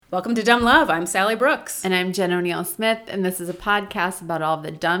Welcome to Dumb Love. I'm Sally Brooks. And I'm Jen O'Neill Smith, and this is a podcast about all the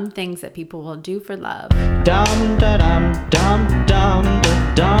dumb things that people will do for love. Dum da dum dum dum da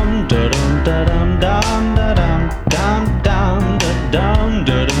dum da dum da dum dum da dum dum dum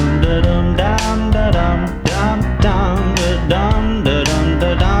da dum da dum da dum dum da dum dum dum da dum da dum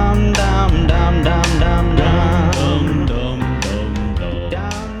da dum dum dum dum dum dum dum.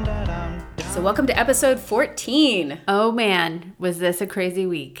 So welcome to episode 14. Oh man, was this a crazy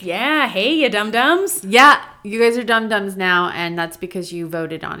week? Yeah, hey you dum-dums. Yeah, you guys are dum-dums now, and that's because you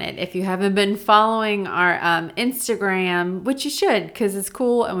voted on it. If you haven't been following our Instagram, which you should, because it's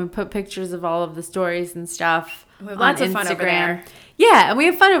cool, and we put pictures of all of the stories and stuff. We have lots of fun over there. Yeah, and we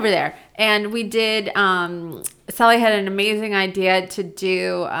have fun over there. And we did, Sally had an amazing idea to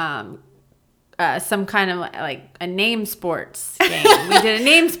do some kind of like a name sports game. We did a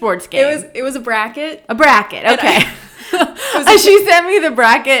name sports game. It was a bracket. A bracket, okay. And she sent me the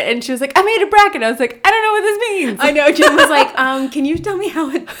bracket, and she was like, I made a bracket. I was like, I don't know what this means. I know. Jen was like, can you tell me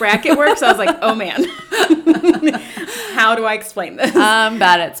how a bracket works? I was like, oh man. How do I explain this? I'm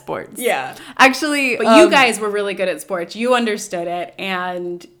bad at sports. Yeah. Actually. But you guys were really good at sports. You understood it,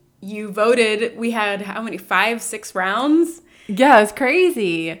 and you voted. We had how many? 5, 6 rounds? Yeah, it was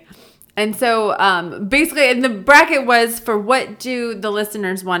crazy. And so basically, and the bracket was for what do the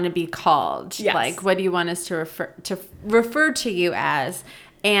listeners want to be called? Yes. Like, what do you want us to refer to you as?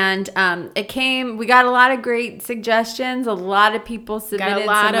 And we got a lot of great suggestions. A lot of people submitted got a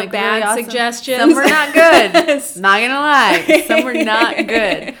lot some, of bad really awesome suggestions. Some were not good. Not going to lie. Some were not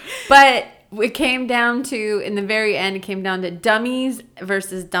good. But it came down to, in the very end, it came down to dummies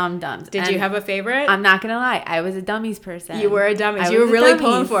versus dum-dums. Did you have a favorite? I'm not going to lie. I was a dummies person. You were a dummies. You were really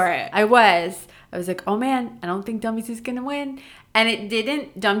pulling for it. I was like, oh man, I don't think Dummies is going to win. And it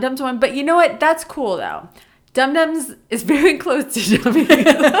didn't. Dum-Dums won. But you know what? That's cool though. Dum-Dums is very close to Dummies.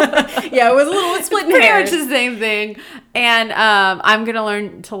 Yeah, it was a little split in Pretty hairs. much the same thing. And I'm going to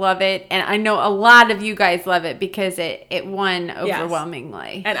learn to love it. And I know a lot of you guys love it because it won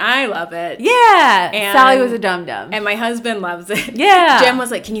overwhelmingly. And I love it. Yeah. And Sally was a dum-dum. And my husband loves it. Yeah. Jen was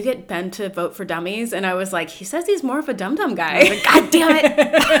like, can you get Ben to vote for dummies? And I was like, he says he's more of a dum-dum guy. I was like, God damn it.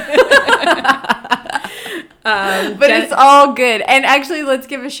 But it's all good. And actually, let's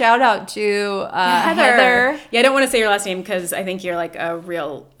give a shout out to Heather. Yeah, I don't want to say your last name because I think you're like a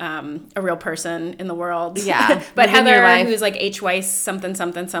real person in the world. Yeah. But Heather, who's like H Weiss something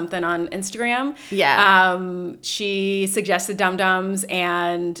something something on Instagram. Yeah. She suggested Dum Dums,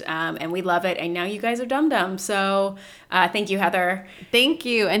 and we love it. And now you guys are Dum Dums. So thank you, Heather. Thank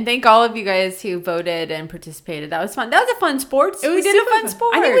you, and thank all of you guys who voted and participated. That was fun. That was a fun sports. We did a fun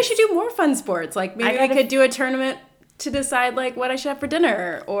sport. I think we should do more fun sports. Like maybe we could do a tournament to decide like what I should have for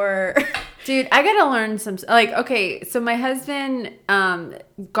dinner or. Dude, I gotta learn some. Like, okay, so my husband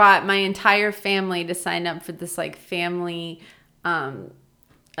got my entire family to sign up for this like family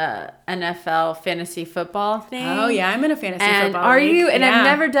NFL fantasy football thing. Oh yeah, I'm in a fantasy football are league. you? And yeah. I've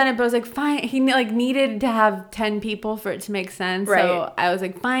never done it, but I was like, fine. He like needed to have 10 people for it to make sense. Right. So I was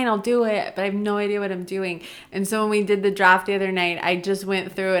like, fine, I'll do it, but I have no idea what I'm doing. And so when we did the draft the other night, I just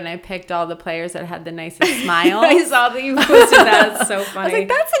went through and I picked all the players that had the nicest smile. I saw that you posted that. It's so funny. I was like,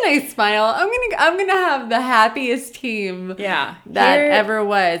 that's a nice smile. I'm gonna have the happiest team that ever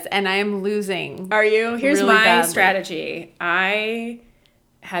was, and I am losing. Are you? Here's really my badly. strategy. I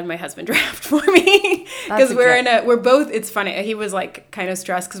had my husband draft for me because we're both. It's funny. He was like kind of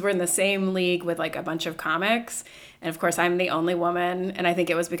stressed because we're in the same league with like a bunch of comics, and of course I'm the only woman, and I think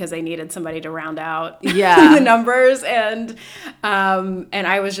it was because they needed somebody to round out the numbers, and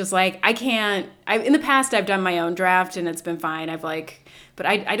I was just like, I can't. In the past I've done my own draft and it's been fine. But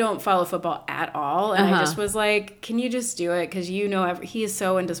I don't follow football at all. And I just was like, can you just do it? Because he is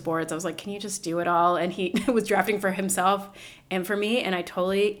so into sports. I was like, can you just do it all? And he was drafting for himself and for me. And I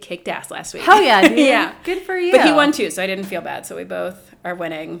totally kicked ass last week. Hell yeah, dude. Yeah. Good for you. But he won too, so I didn't feel bad. So we both are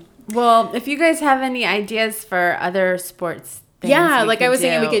winning. Well, if you guys have any ideas for other sports things like I was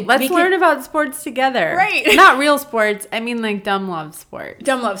thinking let's learn about sports together. Right. Not real sports. I mean like dumb love sports.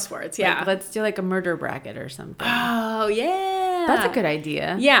 Dumb love sports, yeah. Like, let's do like a murder bracket or something. Oh, yeah. That's a good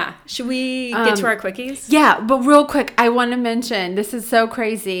idea. Yeah. Should we get to our quickies? Yeah, but real quick, I want to mention, this is so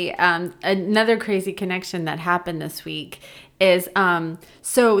crazy. Another crazy connection that happened this week is,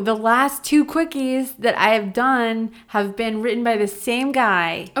 so the last 2 quickies that I have done have been written by the same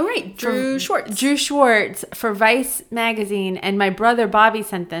guy. Oh, right. Drew Schwartz. Drew Schwartz for Vice magazine, and my brother Bobby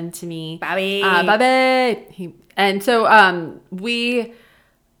sent them to me. Bobby.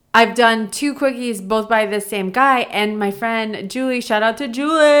 I've done 2 quickies, both by the same guy, and my friend Julie, shout out to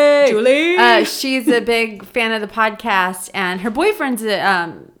Julie. Julie. She's a big fan of the podcast, and her boyfriend's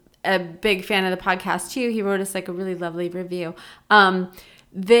a big fan of the podcast too. He wrote us like a really lovely review.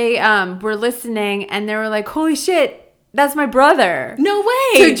 They were listening and they were like, holy shit, that's my brother. No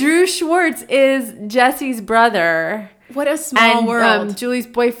way. So Drew Schwartz is Jesse's brother. What a small world. Julie's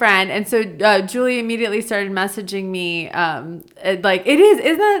boyfriend. And so Julie immediately started messaging me. Like,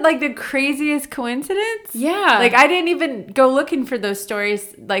 isn't that like the craziest coincidence? Yeah. Like, I didn't even go looking for those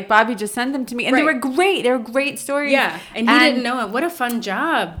stories. Like, Bobby just sent them to me. And they were great. They were great stories. Yeah. And he didn't know it. What a fun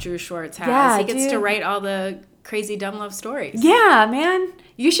job Drew Schwartz has. Yeah, he gets to write all the crazy dumb love stories. Yeah, man.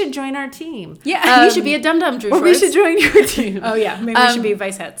 You should join our team. Yeah, you should be a dum-dum, Drew Schwartz. Or we should join your team. Oh, yeah. Maybe we should be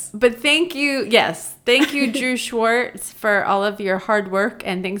vice heads. But thank you. Yes. Thank you, Drew Schwartz, for all of your hard work.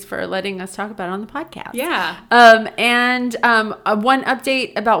 And thanks for letting us talk about it on the podcast. Yeah. One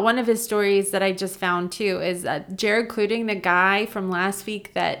update about one of his stories that I just found, too, is Jared Cluding, the guy from last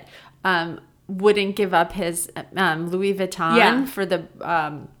week that wouldn't give up his Louis Vuitton for the...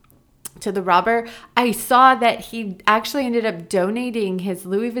 to the robber. I saw that he actually ended up donating his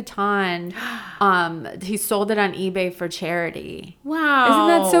Louis Vuitton. He sold it on eBay for charity. Wow.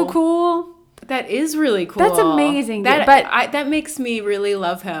 Isn't that so cool? That is really cool. That's amazing. That makes me really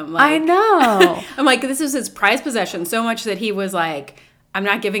love him. Like, I know. I'm like, this is his prized possession so much that he was like, I'm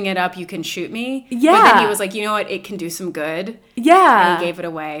not giving it up. You can shoot me. Yeah. But then he was like, you know what? It can do some good. Yeah. And he gave it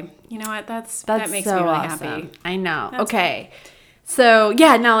away. You know what? That makes so me really awesome. happy. I know. Okay. So,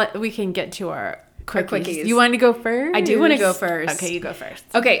 yeah, now we can get to our quickies. You want to go first? I do want to go first. Okay, you go first.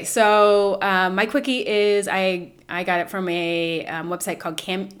 Okay, so my quickie is I got it from a website called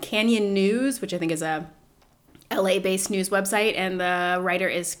Canyon News, which I think is a LA-based news website, and the writer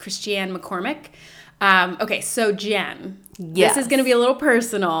is Christiane McCormick. Okay, so Jen, this is going to be a little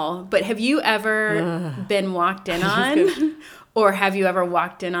personal, but have you ever been walked in on, or have you ever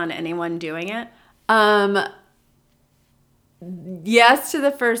walked in on anyone doing it? Yes to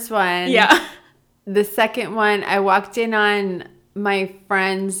the first one. Yeah. The second one, I walked in on my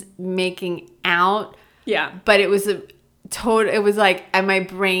friends making out. Yeah. But it was it was like my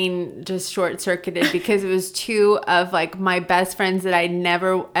brain just short circuited because it was two of like my best friends that I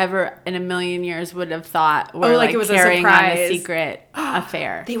never ever in a million years would have thought were like it was carrying on a secret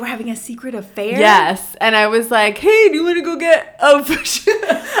affair. They were having a secret affair? Yes. And I was like, hey, do you want to go get I was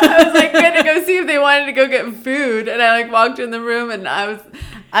like going to go see if they wanted to go get food. And I like walked in the room and I'm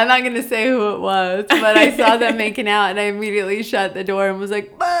not going to say who it was, but I saw them making out and I immediately shut the door and was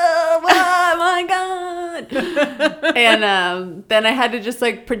like, oh my God. And then I had to just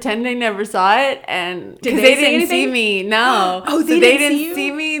like pretend I never saw it. And because they didn't see me. No. Oh, they didn't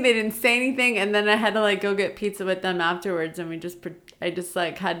see me. They didn't say anything. And then I had to like go get pizza with them afterwards. And I just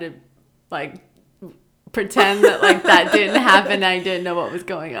like had to like pretend that like that didn't happen. I didn't know what was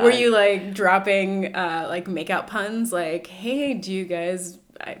going on. Were you like dropping like make-out puns like, hey, do you guys...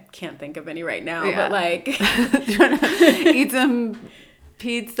 I can't think of any right now, but like... eat some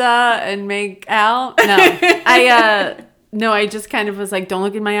pizza and make out? No. I just kind of was like, don't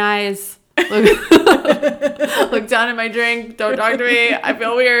look in my eyes. Look down at my drink. Don't talk to me. I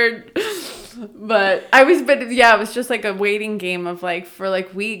feel weird. But it was just like a waiting game of like, for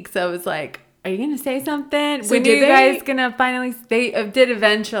like weeks. I was like, are you going to say something? So when are you guys going to finally... They did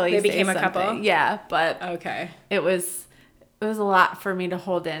eventually They became say a couple? something. Yeah, but... Okay. It was a lot for me to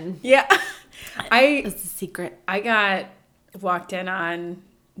hold in. Yeah. It's a secret. I got walked in on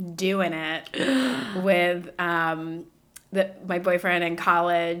doing it with my boyfriend in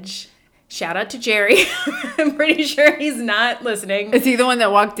college. Shout out to Jerry. I'm pretty sure he's not listening. Is he the one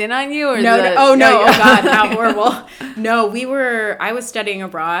that walked in on you? Or No. Oh God, how horrible. No, I was studying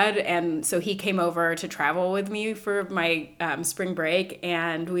abroad, and so he came over to travel with me for my spring break,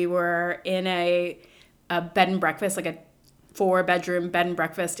 and we were in a bed and breakfast, like a 4-bedroom bed and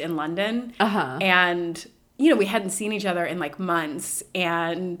breakfast in London. And, we hadn't seen each other in like months.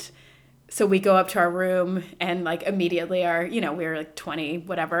 And so we go up to our room and like immediately we were like 20,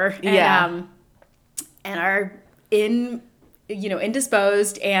 whatever. And, and are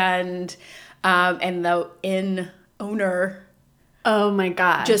indisposed and the inn owner, oh my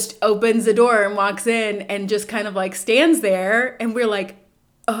God, just opens the door and walks in and just kind of like stands there. And we're like,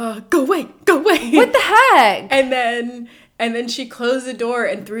 go away. What the heck? And then she closed the door,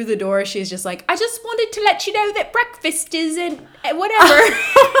 and through the door, she's just like, I just wanted to let you know that breakfast is in whatever.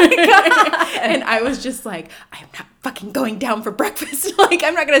 Oh my God. And I was just like, I'm not fucking going down for breakfast. Like,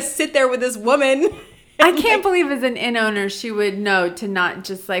 I'm not going to sit there with this woman. I can't believe as an inn owner, she would know to not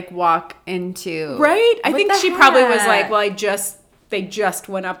just like walk into. Right? I think she probably was like, well, they just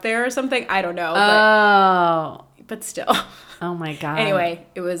went up there or something. I don't know. But still. Oh my God. Anyway,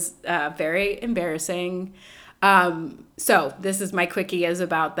 it was very embarrassing. So this is my quickie is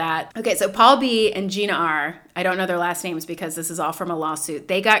about that. Okay, so Paul B and Gina R, I don't know their last names because this is all from a lawsuit.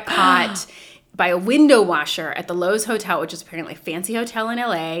 They got caught by a window washer at the Lowe's Hotel, which is apparently a fancy hotel in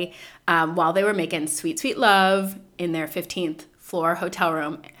LA, while they were making sweet, sweet love in their 15th floor hotel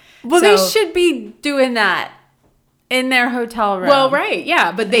room. Well, they should be doing that in their hotel room. Well, right,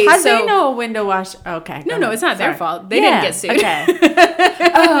 yeah, but How do they know a window wash? Okay. No, it's not their fault. They didn't get sued. Okay.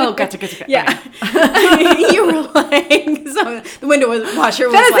 Oh, gotcha. Yeah. You were like, so the window washer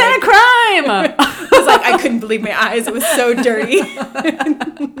was That's like, a crime. I was like, I couldn't believe my eyes. It was so dirty.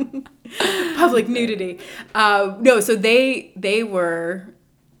 Public nudity. No, so they were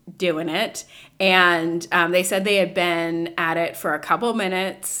doing it, and they said they had been at it for a couple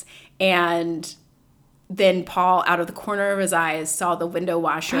minutes, and then Paul, out of the corner of his eyes, saw the window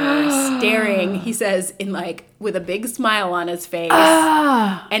washer staring, he says, in like, with a big smile on his face.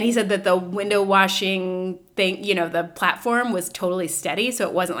 And he said that the window washing thing, the platform was totally steady. So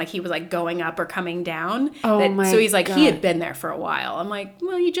it wasn't like he was like going up or coming down. So he's like, he had been there for a while. I'm like,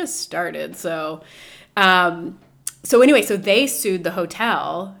 well, you just started. So anyway, so they sued the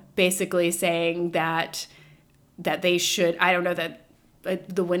hotel, basically saying that they should, I don't know, that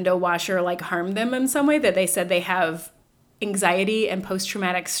the window washer like harmed them in some way, that they said they have anxiety and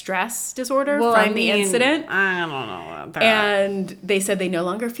post-traumatic stress disorder from the incident. I don't know about that. And they said they no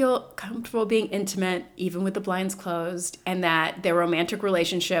longer feel comfortable being intimate, even with the blinds closed, and that their romantic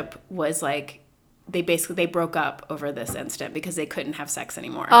relationship was like, they broke up over this incident because they couldn't have sex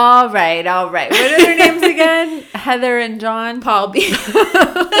anymore. All right. What are their names again? Heather and John? Paul B.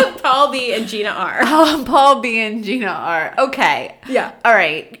 Paul B. and Gina R. Paul B. and Gina R. Okay. Yeah. All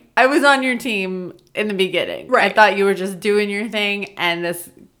right. I was on your team in the beginning. Right. I thought you were just doing your thing and this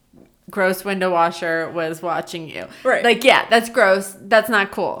gross window washer was watching you. Right. Like, yeah, that's gross. That's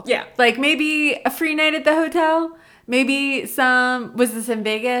not cool. Yeah. Like maybe a free night at the hotel? Maybe was this in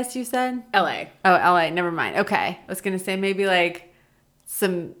Vegas, you said? LA. Oh, LA. Never mind. Okay. I was going to say maybe like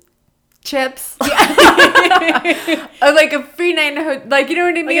some chips. Or like a free night in a hotel. Like, you know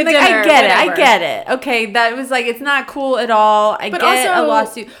what I mean? Like I dinner, get it. whatever. I get it. Okay. That was like, it's not cool at all. I get also, a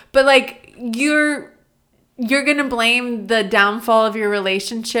lawsuit. But like, you're going to blame the downfall of your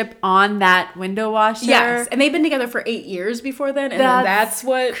relationship on that window washer? Yes. And they've been together for 8 years before then. And that's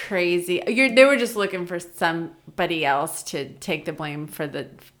what... crazy. They were just looking for somebody else to take the blame for the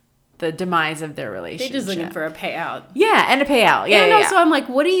demise of their relationship. They're just looking for a payout. Yeah, and a payout. Yeah, and yeah. also I'm like,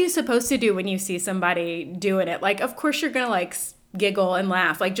 what are you supposed to do when you see somebody doing it? Like, of course you're going to like giggle and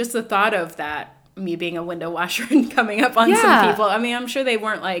laugh. Like, just the thought of that, me being a window washer and coming up on some people. I mean, I'm sure they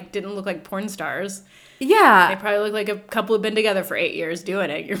didn't look like porn stars. Yeah. They probably look like a couple have been together for 8 years doing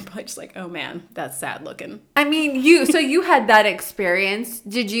it. You're probably just like, oh man, that's sad looking. I mean, you had that experience.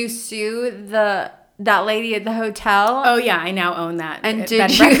 Did you sue that lady at the hotel? Oh yeah, I now own that. And bed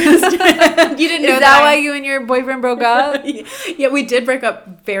did you? you didn't know Is that why you and your boyfriend broke up? Yeah, we did break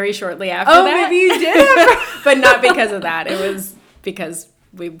up very shortly after that. Maybe you did. But not because of that. It was because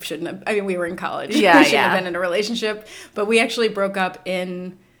we shouldn't have. I mean, we were in college. Yeah, we shouldn't have been in a relationship. But we actually broke up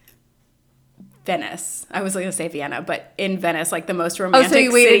in Venice. I was going to say Vienna, but in Venice, like the most romantic so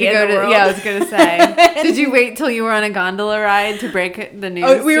you waited city to go in the to? world. Yeah, I was going to say. Did you wait till you were on a gondola ride to break the news?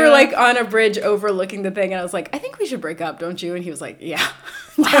 Oh, we were to like him? on a bridge overlooking the thing, and I was like, I think we should break up, don't you? And he was like, yeah.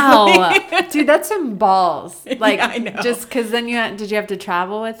 Wow, dude, that's some balls. Like, Yeah, I know. just because then did you have to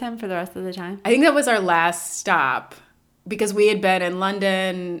travel with him for the rest of the time? I think that was our last stop because we had been in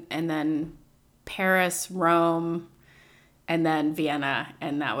London and then Paris, Rome, and then Vienna,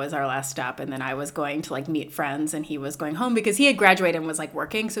 and that was our last stop. And then I was going to like meet friends, and he was going home because he had graduated and was like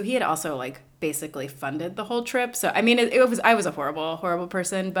working, so he had also like basically funded the whole trip. So I mean, I was a horrible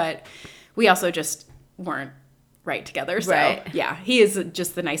person, but we also just weren't right together. So Right. yeah, he is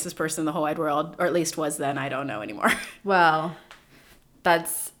just the nicest person in the whole wide world, or at least was then. I don't know anymore. Well,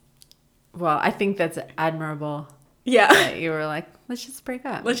 I think that's admirable. Yeah, That you were like, let's just break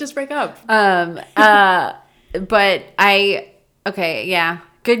up. let's just break up. But okay, yeah,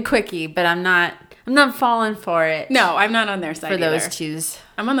 good quickie, but I'm not falling for it. No, I'm not on their side for those either. twos.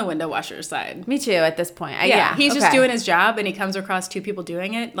 I'm on the window washer's side. Me too. At this point, Yeah, he's just okay. doing his job, and he comes across two people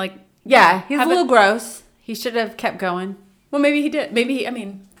doing it. Like, Yeah, he's a have little gross. He should have kept going. well, maybe he did. Maybe I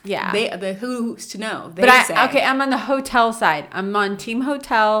mean, Yeah. the who's to know? They But say. I'm on the hotel side. I'm on team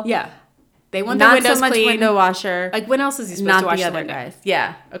hotel. Yeah, they want the Not windows so much clean. window washer. Like, when else is he supposed not to wash the the other window? guys.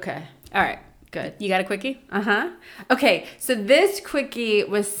 Yeah. Okay. All right, Good. you got a quickie? Okay, so this quickie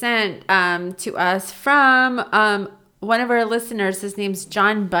was sent to us from one of our listeners. His name's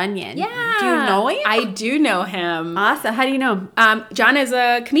John Bunyan. Yeah. Do you know him? I do know him. Awesome. How do you know him? John is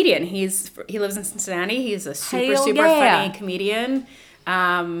a comedian. He lives in Cincinnati. He's a super Hell super yeah. funny comedian.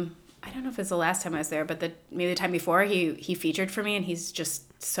 I don't know if it's the last time I was there, but maybe the time before he featured for me, and he's just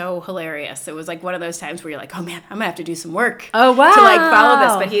so hilarious. It was like one of those times where you're like, oh man, I'm gonna have to do some work. Oh, wow. To like follow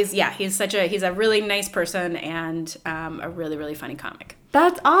this. But he's a really nice person and a really really funny comic.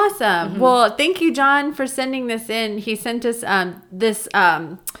 That's awesome. Well, thank you, John, for sending this in. He sent us this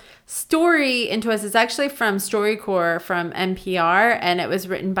story into us. It's actually from StoryCorps from NPR, and it was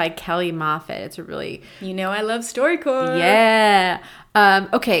written by Kelly Moffat. It's a really... I love StoryCorps. Yeah.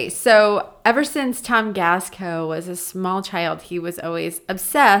 Okay, so ever since Tom Gasko was a small child, he was always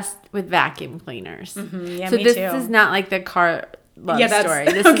obsessed with vacuum cleaners. Yeah, so me this too. is not like the car love that's- story.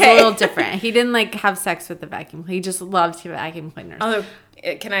 This is okay. a little different. He didn't like have sex with the vacuum. He just loved vacuum cleaners. Although,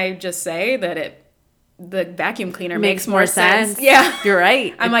 can I just say that the vacuum cleaner Makes makes more sense. sense. Yeah. You're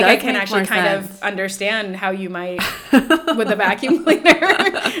right. I'm It like, I does can make actually more kind sense. of understand how you might with a vacuum cleaner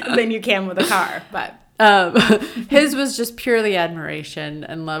than you can with a car. But His was just purely admiration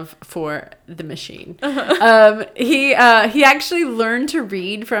and love for the machine. He actually learned to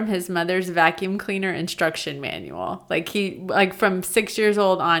read from his mother's vacuum cleaner instruction manual. Like from 6 years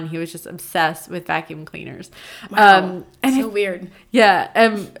old on, he was just obsessed with vacuum cleaners. wow, And so weird. yeah,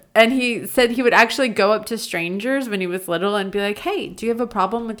 and he said he would actually go up to strangers when he was little and be like, "Hey, do you have a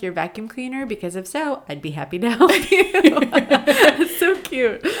problem with your vacuum cleaner? Because if so, I'd be happy to help you." It's so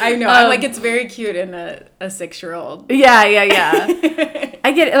cute. I know. I'm like, it's very cute in a 6-year-old. Yeah.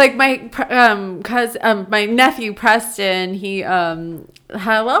 I get it. Like my nephew Preston. He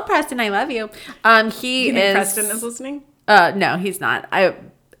hello Preston, I love you. He You think is Preston is listening? No, he's not.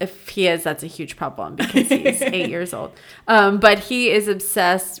 If he is, that's a huge problem because he's 8 years old. But he is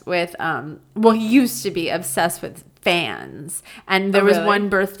obsessed with, he used to be obsessed with fans. And there was really? one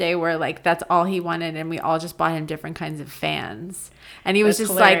birthday where like that's all he wanted, and we all just bought him different kinds of fans. And he was That's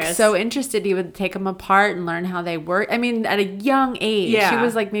just like hilarious. so interested. He would take them apart and learn how they work. I mean, at a young age, he Yeah.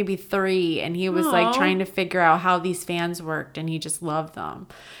 was like maybe 3, and he was like Aw. trying to figure out how these fans worked, and he just loved them.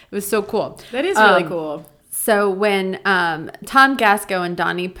 It was so cool. That is really cool. So when Tom Gasko and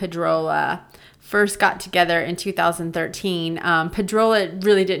Donnie Pedrola first got together in 2013, Pedrola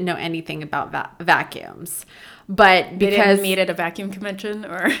really didn't know anything about vacuums. But They because didn't meet at a vacuum convention,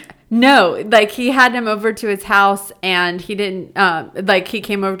 or no, like he had him over to his house, and he didn't he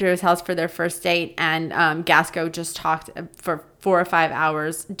came over to his house for their first date, and Gasko just talked for 4 or 5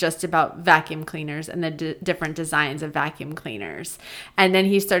 hours just about vacuum cleaners and the different designs of vacuum cleaners. And then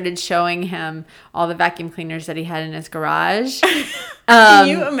he started showing him all the vacuum cleaners that he had in his garage. can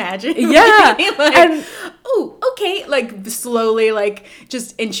you imagine? Yeah. Like, And- oh, okay. Like slowly, like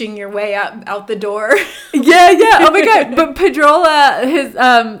just inching your way out the door. Yeah. Oh my God. But Pedrola,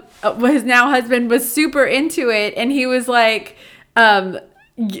 his now husband, was super into it, and he was like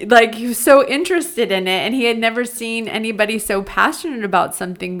he was so interested in it, and he had never seen anybody so passionate about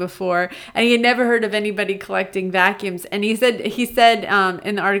something before, and he had never heard of anybody collecting vacuums. And he said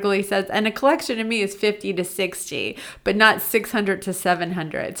in the article, he says, and a collection to me is 50 to 60, but not 600 to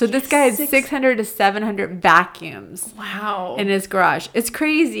 700. So this guy had 600 to 700 vacuums Wow. in his garage. It's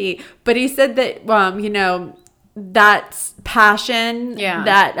crazy. But he said that that passion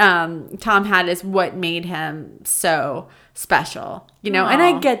that Tom had is what made him so special, and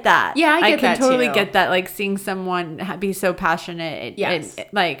I get that. Yeah, I get can that totally too. get that. Like seeing someone be so passionate. Yes.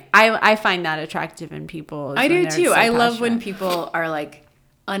 I find that attractive in people. I do too. So I love when passionate. people are like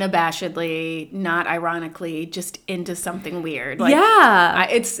unabashedly, not ironically, just into something weird. Like, Yeah.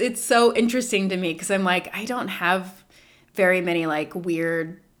 it's so interesting to me because I'm like, I don't have very many like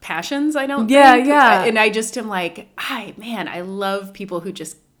weird passions. I don't. Yeah, think. yeah. And I just am like, I love people who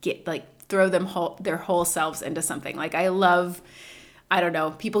just get like throw their whole selves into something. Like I love, I don't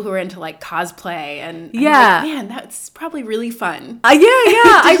know, people who are into like cosplay, and I'm Yeah. like, man, that's probably really fun. Yeah,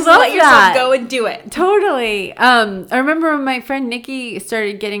 I Just love let that. yourself go and do it. Totally. I remember when my friend Nikki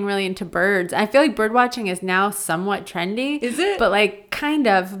started getting really into birds. I feel like bird watching is now somewhat trendy. Is it? But like kind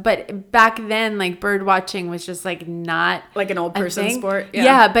of. But back then, like bird watching was just like not Like an old a person thing. sport.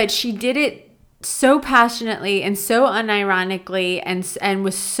 Yeah, but she did it so passionately and so unironically, and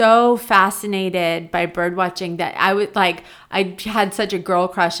was so fascinated by bird watching that I had such a girl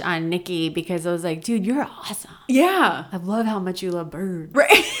crush on Nikki because I was like, dude, you're awesome. Yeah. I love how much you love birds.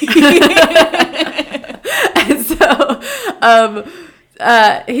 Right. And so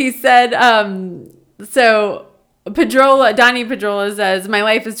he said, so Donnie Pedrola says, my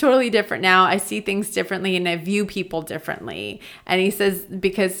life is totally different now. I see things differently and I view people differently. And he says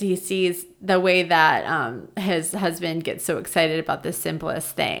because he sees the way that his husband gets so excited about the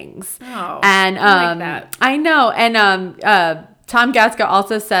simplest things. Oh, and I like that. I know. And Tom Gaska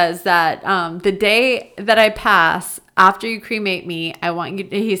also says that the day that I pass after you cremate me, I want you,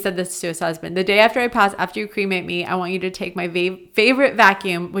 he said this to his husband, the day after I pass, after you cremate me, I want you to take my favorite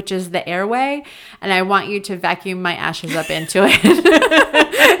vacuum, which is the airway, and I want you to vacuum my ashes up into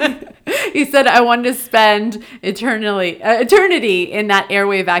it. He said, I want to spend eternity in that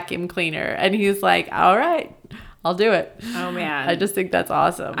airway vacuum cleaner. And he's like, all right, I'll do it. Oh, man. I just think that's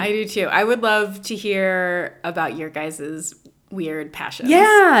awesome. I do, too. I would love to hear about your guys' weird passions.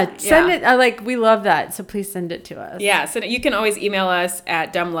 Yeah, send it. We love that. So please send it to us. Yeah, so you can always email us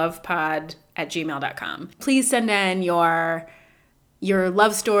at dumblovepod@gmail.com. Please send in your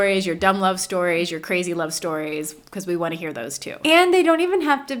love stories, your dumb love stories, your crazy love stories, because we want to hear those too. And they don't even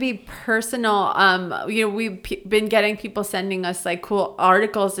have to be personal. We've been getting people sending us like cool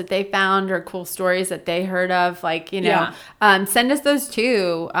articles that they found or cool stories that they heard of. Send us those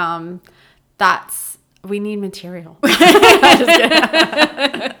too. We need material.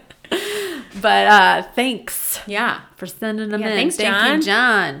 But thanks. Yeah. For sending them in. Thanks, Thank John. you,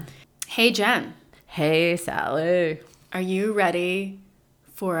 John. Hey, Jen. Hey, Sally. Are you ready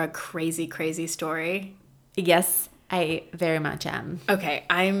for a crazy, crazy story? Yes, I very much am. Okay,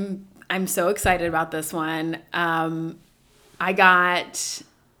 I'm so excited about this one. I got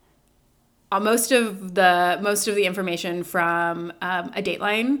most of the information from a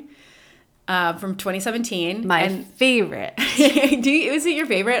Dateline. From 2017. My favorite. Is it your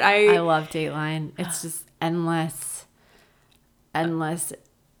favorite? I love Dateline. It's just endless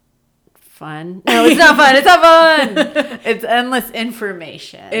fun. No, it's not fun. It's not fun. It's endless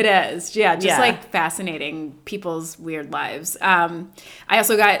information. It is. Yeah, like fascinating people's weird lives. I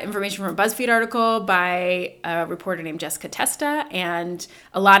also got information from a BuzzFeed article by a reporter named Jessica Testa, and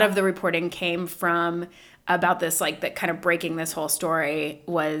a lot of the reporting came from about this, that kind of breaking this whole story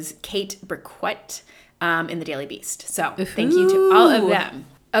was Kate Briquette in the Daily Beast. So thank you to all of them.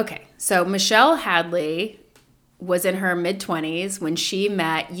 Okay, so Michelle Hadley was in her mid-20s when she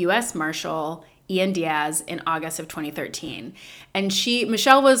met U.S. Marshal Ian Diaz in August of 2013. And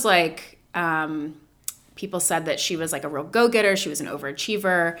Michelle was people said that she was a real go-getter. She was an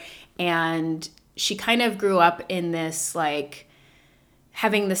overachiever. And she kind of grew up in this,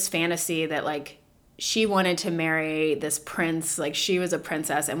 having this fantasy that, she wanted to marry this prince, she was a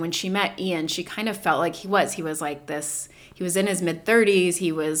princess. And when she met Ian, she kind of felt like he was this, he was in his mid-30s.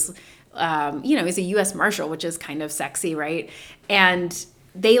 He was, he's a U.S. Marshal, which is kind of sexy, right? And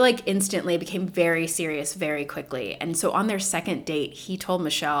they instantly became very serious very quickly. And so on their second date, he told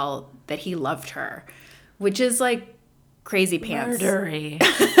Michelle that he loved her, which is crazy pants. Murdery.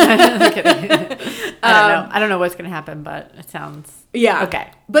 I'm kidding. I don't know what's going to happen, but it sounds... Yeah. Okay.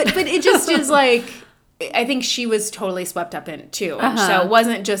 But it just is I think she was totally swept up in it too. Uh-huh. So it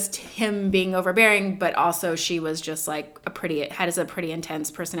wasn't just him being overbearing, but also she was just had a pretty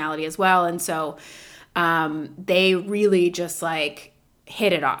intense personality as well. And so they really just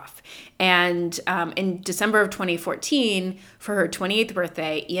hit it off. And in December of 2014, for her 28th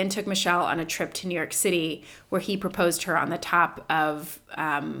birthday, Ian took Michelle on a trip to New York City where he proposed to her on the top of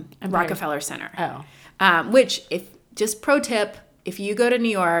Rockefeller Center. Oh. Which, just pro tip, if you go to New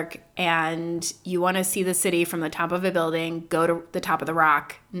York and you want to see the city from the top of a building, go to the top of the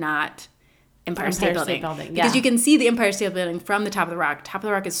Rock, not Empire State Building. Because you can see the Empire State Building from the top of the Rock. Top of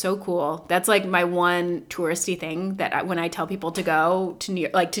the Rock is so cool. That's my one touristy thing that when I tell people to go to New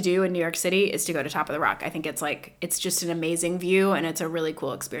York, to do in New York City, is to go to Top of the Rock. I think it's just an amazing view and it's a really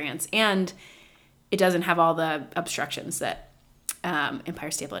cool experience. And it doesn't have all the obstructions that Empire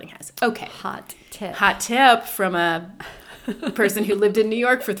State Building has. Okay. Hot tip from a person who lived in New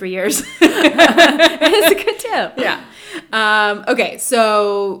York for 3 years. It's a good tip. Yeah. Okay,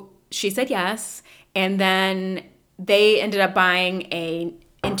 so she said yes, and then they ended up buying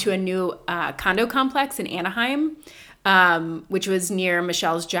into a new condo complex in Anaheim, which was near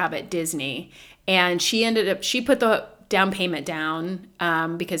Michelle's job at Disney. And she put the down payment down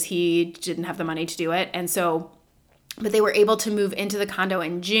because he didn't have the money to do it. And so, but they were able to move into the condo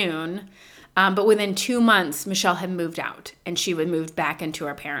in June. But within 2 months, Michelle had moved out and she would move back into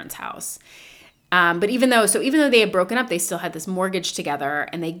her parents' house. But even though they had broken up, they still had this mortgage together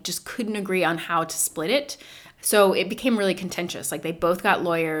and they just couldn't agree on how to split it. So it became really contentious. They both got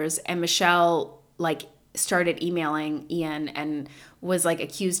lawyers and Michelle started emailing Ian and was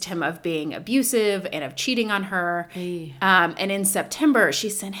accused him of being abusive and of cheating on her. Hey. And in September, she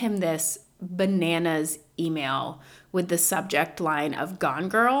sent him this bananas email with the subject line of Gone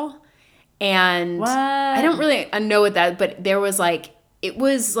Girl. And What? I don't really know what that, but there was like, it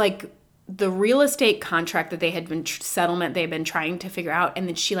was like the real estate contract that they had been, settlement they had been trying to figure out. And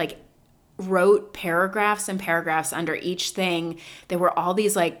then she like wrote paragraphs and paragraphs under each thing. There were all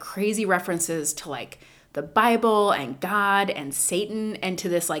these like crazy references to like the Bible and God and Satan and to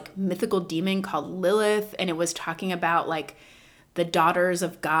this like mythical demon called Lilith. And it was talking about like the daughters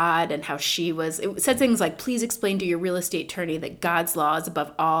of God and how it said things like, please explain to your real estate attorney that God's law is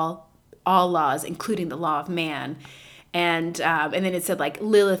above all laws, including the law of man. And then it said like,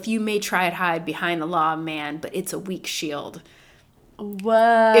 Lilith, you may try to hide behind the law of man, but it's a weak shield.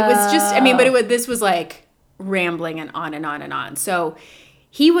 Whoa. It was just, this was like rambling and on and on and on. So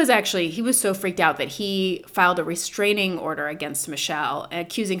he was so freaked out that he filed a restraining order against Michelle,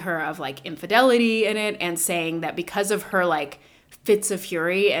 accusing her of like infidelity in it and saying that because of her like fits of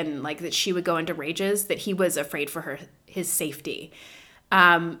fury and like that she would go into rages, that he was afraid for his safety.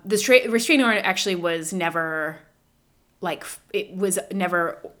 The restraining order actually was never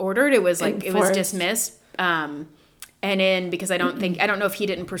ordered. It was like, Enforced. it was dismissed. Because I don't know if he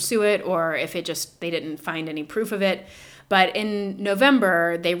didn't pursue it or if they didn't find any proof of it. But in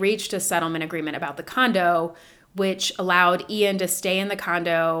November, they reached a settlement agreement about the condo, which allowed Ian to stay in the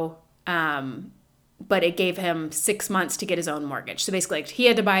condo, but it gave him 6 months to get his own mortgage. So basically, like, he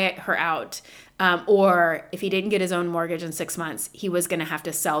had to buy her out, or if he didn't get his own mortgage in 6 months, he was going to have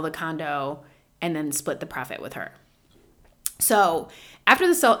to sell the condo and then split the profit with her. So after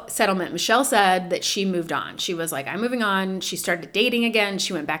the settlement, Michelle said that she moved on. She was like, I'm moving on. She started dating again.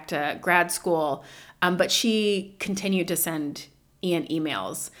 She went back to grad school. But she continued to send Ian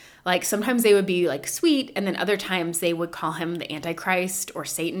emails. Like sometimes they would be like sweet, and then other times they would call him the Antichrist or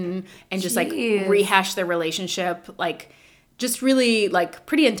Satan and just like rehash their relationship, like just really like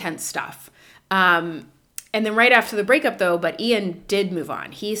pretty intense stuff. And then right after the breakup though, but Ian did move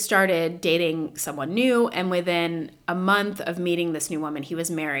on. He started dating someone new, and within a month of meeting this new woman, he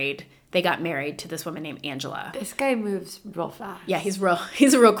was married. They got married to this woman named Angela. This guy moves real fast. Yeah, he's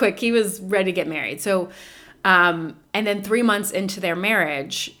real quick. He was ready to get married. So, and then 3 months into their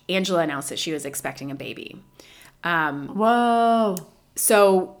marriage, Angela announced that she was expecting a baby. Whoa.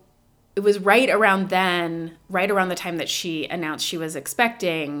 So it was right around the time that she announced she was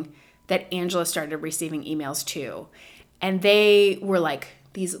expecting, that Angela started receiving emails too. And they were like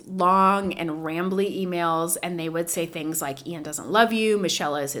these long and rambly emails, and they would say things like, Ian doesn't love you,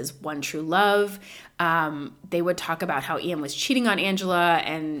 Michelle is his one true love. They would talk about how Ian was cheating on Angela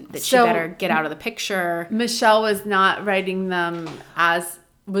and that she better get out of the picture. Michelle was not writing them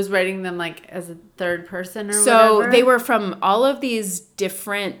like as a third person or whatever? So they were from all of these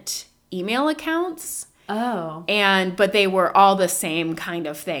different email accounts. Oh. But they were all the same kind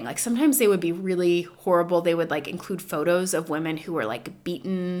of thing. Like sometimes they would be really horrible. They would like include photos of women who were like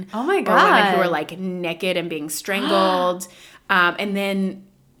beaten. Oh my God. Or women who were like naked and being strangled. And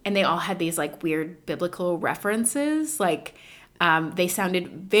they all had these like weird biblical references. Like they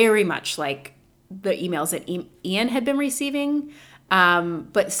sounded very much like the emails that Ian had been receiving.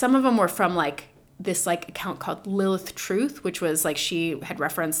 But some of them were from like this like account called Lilith Truth, which was like she had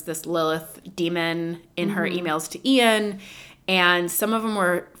referenced this Lilith demon in her emails to Ian. And some of them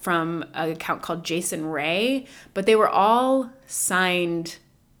were from an account called Jason Ray, but they were all signed.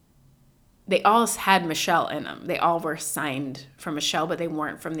 They all had Michelle in them. They all were signed from Michelle, but they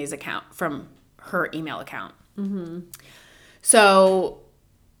weren't from from her email account. Mm-hmm. So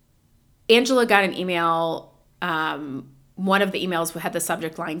Angela got an email. One of the emails had the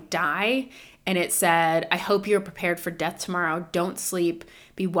subject line "die," and it said, "I hope you're prepared for death tomorrow. Don't sleep.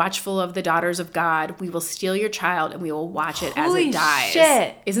 Be watchful of the daughters of God. We will steal your child and we will watch it as it dies."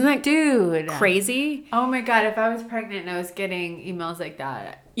 Shit. Isn't that crazy? Oh my God. If I was pregnant and I was getting emails like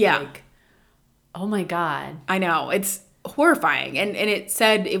that. Yeah. Like, oh my God. I know. It's horrifying. And it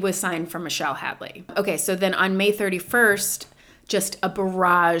said it was signed from Michelle Hadley. Okay, so then on May 31st, just a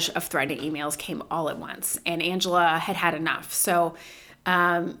barrage of threatening emails came all at once. And Angela had enough. So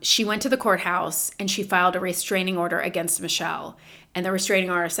she went to the courthouse and she filed a restraining order against Michelle. And the restraining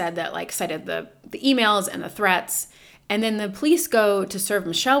order said that, like, cited the emails and the threats. And then the police go to serve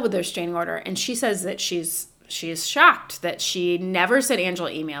Michelle with the restraining order. And she says that she's shocked that she never sent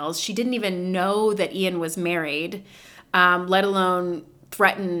Angela emails. She didn't even know that Ian was married, let alone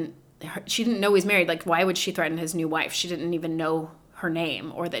threaten her. She didn't know he was married. Like, why would she threaten his new wife? She didn't even know her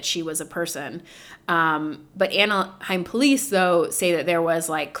name or that she was a person. But Anaheim police, though, say that there was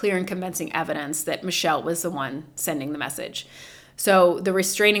like clear and convincing evidence that Michelle was the one sending the message. So the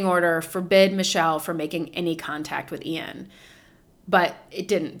restraining order forbid Michelle from making any contact with Ian. but it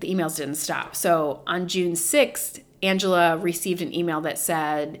didn't. The emails didn't stop. So on June 6th, Angela received an email that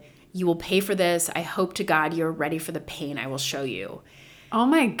said, "You will pay for this. I hope to God you're ready for the pain I will show you." Oh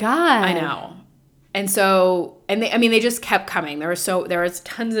my God. I know. And so, they just kept coming. There was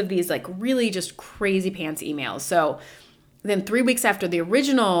tons of these like really just crazy pants emails. So then 3 weeks after the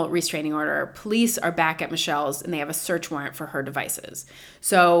original restraining order, police are back at Michelle's and they have a search warrant for her devices.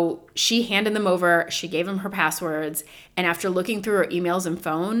 So she handed them over. She gave them her passwords. And after looking through her emails and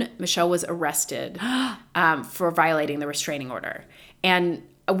phone, Michelle was arrested for violating the restraining order. And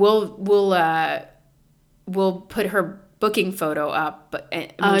we'll put her booking photo up, but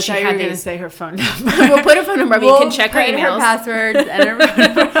she had to say her phone number. We'll put her phone number. You can check her emails, her passwords, and her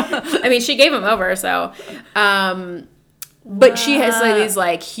phone number. She gave them over. So, but she has like these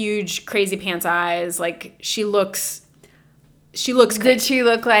like huge crazy pants eyes. Like she looks crazy. Did she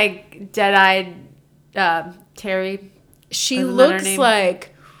look like dead-eyed Terry? She looks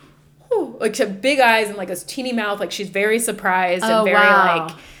like some big eyes and like a teeny mouth. Like she's very surprised and very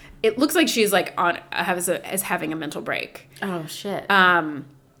like. It looks like she's like is having a mental break. Oh shit.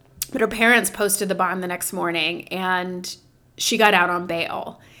 But her parents posted the bond the next morning and she got out on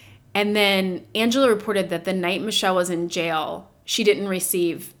bail. And then Angela reported that the night Michelle was in jail, she didn't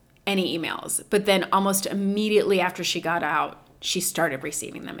receive any emails. But then almost immediately after she got out, she started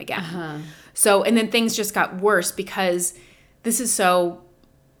receiving them again. Uh-huh. So, and then things just got worse because this is so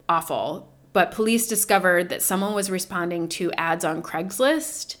awful. But police discovered that someone was responding to ads on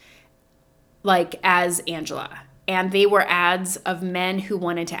Craigslist like as Angela. And they were ads of men who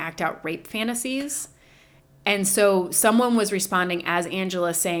wanted to act out rape fantasies. And so someone was responding as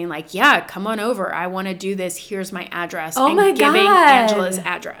Angela saying like, yeah, come on over. I want to do this. Here's my address. Oh, and giving Angela's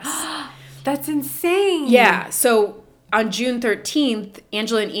address. That's insane. Yeah. So on June 13th,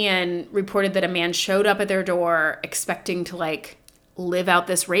 Angela and Ian reported that a man showed up at their door expecting to like live out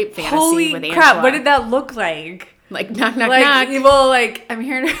this rape fantasy with Angela. Holy crap. What did that look like? Like knock, knock, knock. Well, like I'm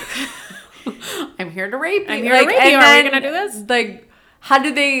here to... I'm here to rape you. I'm here to rape you. Are we going to do this? Like, how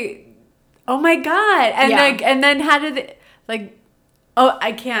did they... Oh, my God. And, and then how did they... Like, oh,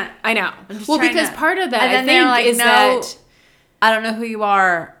 I can't. I know. Well, because part of that, and then I think, is that... I don't know who you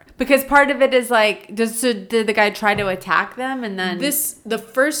are. Because part of it is, like, did the guy try to attack them? And then... The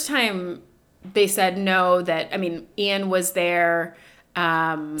first time they said no, Ian was there.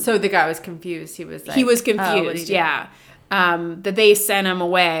 So the guy was confused. He was like... He was confused, yeah. That they sent him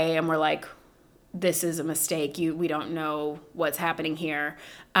away and were like, this is a mistake. We don't know what's happening here.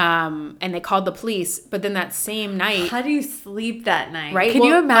 And they called the police. But then that same night... How do you sleep that night? Right? Can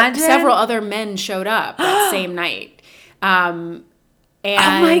you imagine? Several other men showed up that same night. And,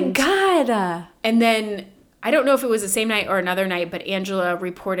 oh my God. And then, I don't know if it was the same night or another night, but Angela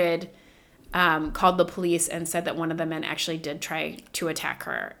reported... called the police and said that one of the men actually did try to attack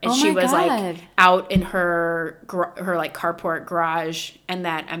her. And she was like out in her like carport garage and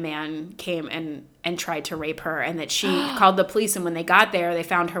that a man came and tried to rape her and that she called the police. And when they got there, they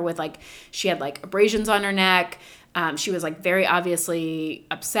found her with like, she had like abrasions on her neck. She was like very obviously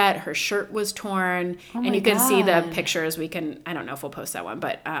upset. Her shirt was torn and you can see the pictures. I don't know if we'll post that one,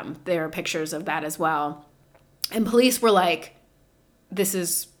 but there are pictures of that as well. And police were like, this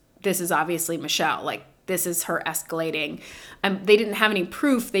is obviously Michelle. Like, this is her escalating. They didn't have any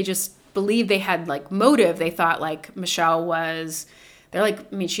proof. They just believed they had, like, motive. They thought, like, Michelle was... They're like...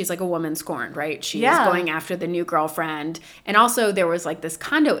 she's like a woman scorned, right? She's going after the new girlfriend. And also, there was, like, this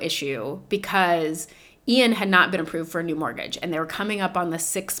condo issue because Ian had not been approved for a new mortgage. And they were coming up on the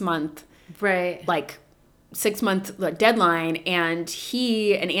 6-month... Right. Like... 6-month deadline. And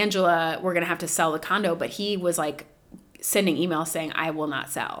he and Angela were going to have to sell the condo. But he was, like... sending emails saying, I will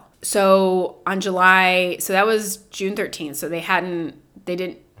not sell. So that was June 13th. So they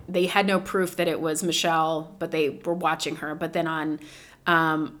had no proof that it was Michelle, but they were watching her. But then on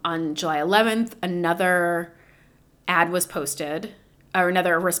July 11th, another ad was posted, or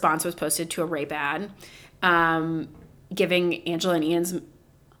another response was posted to a rape ad, giving Angela and Ian's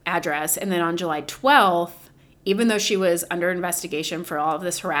address. And then on July 12th, even though she was under investigation for all of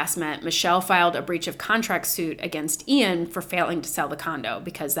this harassment, Michelle filed a breach of contract suit against Ian for failing to sell the condo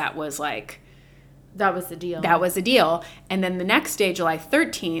because that was the deal. That was the deal. And then the next day, July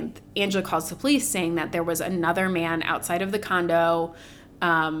 13th, Angela calls the police saying that there was another man outside of the condo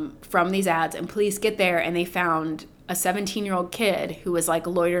from these ads. And police get there and they found a 17-year-old kid who was like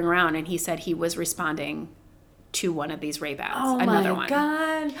loitering around and he said he was responding to one of these rape ads. Oh another my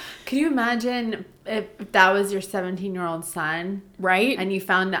God. Can you imagine if that was your 17-year-old son? Right? And you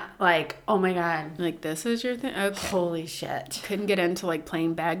found out, like, oh my God. Like, this is your thing? Okay. Holy shit. Couldn't get into, like,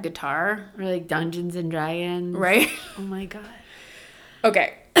 playing bad guitar. Or, like, Dungeons and Dragons. Right? Oh my God.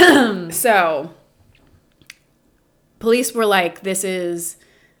 Okay. So police were like, this is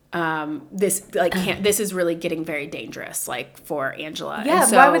this is really getting very dangerous, like, for Angela. Yeah, and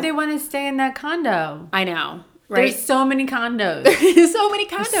so, why would they want to stay in that condo? I know, right? There's so many condos. So many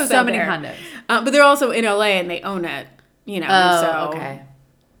condos So out many there. condos. But they're also in LA and they own it, you know. Oh, okay.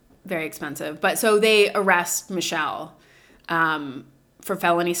 Very expensive. But so they arrest Michelle for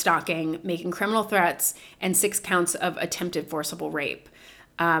felony stalking, making criminal threats, and 6 counts of attempted forcible rape.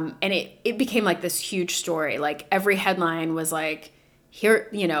 And it became like this huge story. Like, every headline was like, here,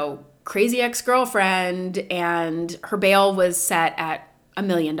 you know, crazy ex-girlfriend, and her bail was set at $1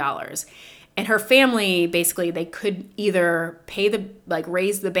 million. And her family, basically, they could either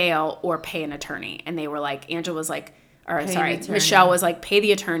raise the bail or pay an attorney. And they were like, Angela was like, Michelle was like, pay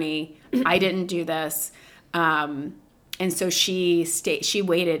the attorney. I didn't do this. And so she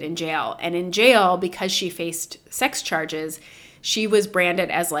waited in jail. And in jail, because she faced sex charges, she was branded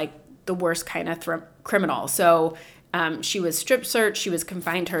as like the worst kind of criminal. So she was strip searched. She was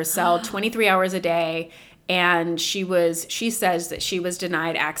confined to her cell 23 hours a day. And she says that she was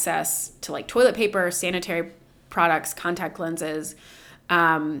denied access to like toilet paper, sanitary products, contact lenses.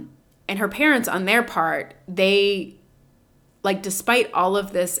 And her parents, on their part, they, like, despite all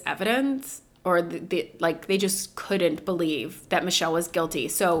of this evidence, or they just couldn't believe that Michelle was guilty.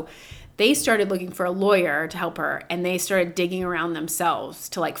 So they started looking for a lawyer to help her, and they started digging around themselves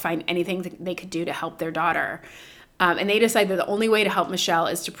to like find anything that they could do to help their daughter. And they decided that the only way to help Michelle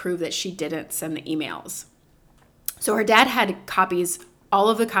is to prove that she didn't send the emails. So her dad had all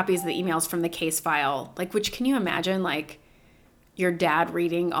of the copies of the emails from the case file, like, which, can you imagine, like, your dad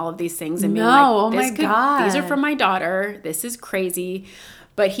reading all of these things and being like, God, these are from my daughter. This is crazy.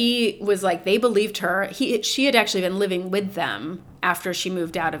 But he was like, they believed her. She had actually been living with them after she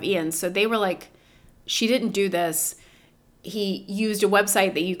moved out of Ian's. So they were like, she didn't do this. He used a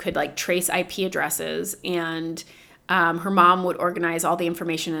website that you could like trace IP addresses, and her mom would organize all the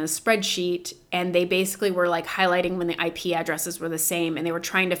information in a spreadsheet, and they basically were like highlighting when the IP addresses were the same, and they were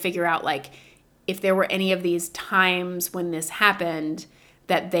trying to figure out like if there were any of these times when this happened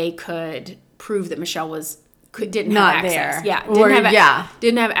that they could prove that Michelle didn't not have access. there. Yeah,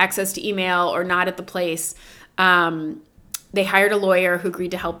 didn't have access to email or not at the place. They hired a lawyer who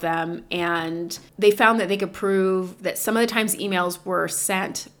agreed to help them, and they found that they could prove that some of the times emails were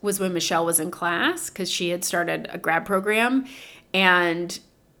sent was when Michelle was in class, because she had started a grad program. And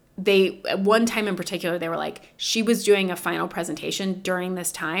they, at one time in particular, they were like, she was doing a final presentation during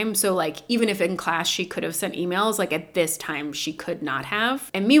this time. So like, even if in class she could have sent emails, like at this time she could not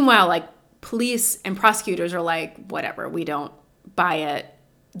have. And meanwhile, like, police and prosecutors are like, whatever, we don't buy it.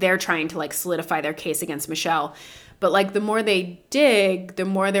 They're trying to like solidify their case against Michelle. But like, the more they dig, the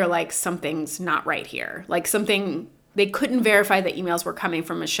more they're like, something's not right here. Like, they couldn't verify that emails were coming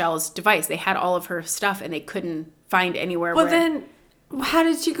from Michelle's device. They had all of her stuff and they couldn't find anywhere. Well, then how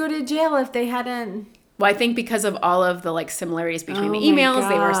did she go to jail if they hadn't? Well, I think because of all of the like similarities between the emails,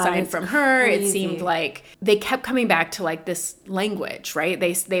 they were signed from her. Crazy. It seemed like they kept coming back to like this language, right?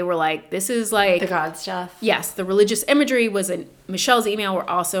 They were like, this is like The God stuff. Yes, the religious imagery was in Michelle's email, were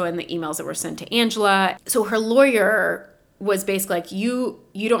also in the emails that were sent to Angela. So her lawyer was basically like, you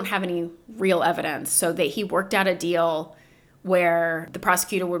don't have any real evidence. So he worked out a deal where the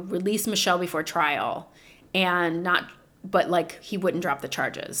prosecutor would release Michelle before trial, but like, he wouldn't drop the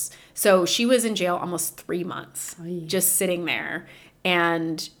charges. So she was in jail almost 3 months, just sitting there.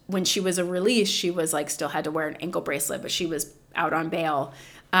 And when she was released, she was like, still had to wear an ankle bracelet, but she was out on bail.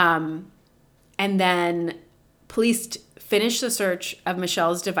 And then police finished the search of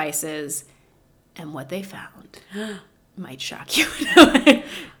Michelle's devices, and what they found might shock you.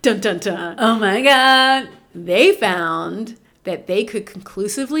 Dun, dun, dun. Oh my God. They found that they could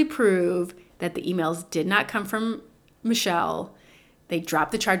conclusively prove that the emails did not come from Michelle. They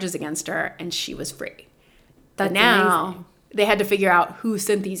dropped the charges against her, and she was free. But now amazing. They had to figure out who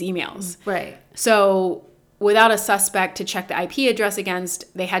sent these emails. Right. So without a suspect to check the IP address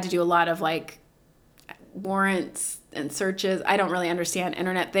against, they had to do a lot of like warrants and searches. I don't really understand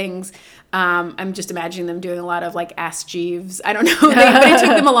internet things. I'm just imagining them doing a lot of like Ask Jeeves. I don't know. But it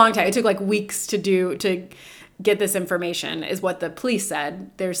took them a long time. It took like weeks to get this information, is what the police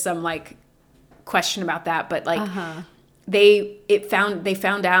said. There's some like question about that, but like they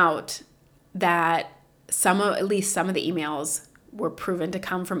found out that at least some of the emails were proven to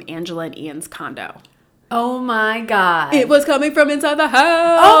come from Angela and Ian's condo. Oh my God. It was coming from inside the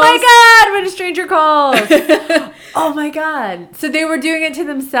house. Oh my God, when a stranger calls. Oh my God. So they were doing it to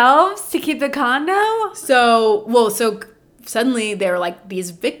themselves to keep the condo? So suddenly they were like,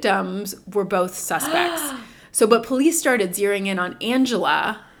 these victims were both suspects. So, but police started zeroing in on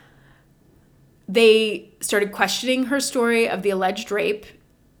Angela. They started questioning her story of the alleged rape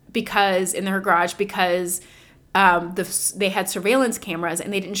in her garage because they had surveillance cameras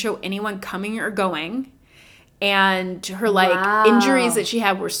and they didn't show anyone coming or going. And her injuries that she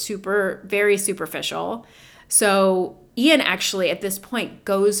had were very superficial. So Ian actually at this point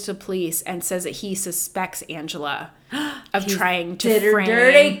goes to police and says that he suspects Angela of trying to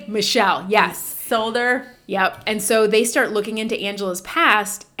frame Michelle. Yes. Sold her. Yep. And so they start looking into Angela's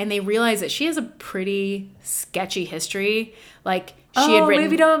past and they realize that she has a pretty sketchy history. Like she had written,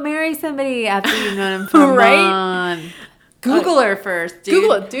 maybe don't marry somebody after you know them for right? a month. Google her first, dude.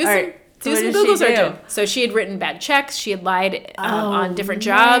 Google it. Do some Google searching. So she had written bad checks. She had lied on different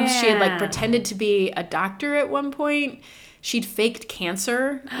jobs. She had pretended to be a doctor at one point. She'd faked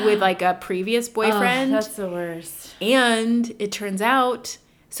cancer with a previous boyfriend. That's the worst. And it turns out,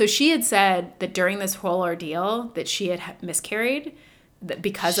 so she had said that during this whole ordeal that she had miscarried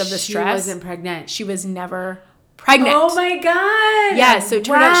because of the stress. She wasn't pregnant. She was never pregnant. Oh my God. Yeah, so it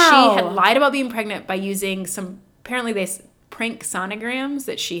turned out she had lied about being pregnant by using apparently they prank sonograms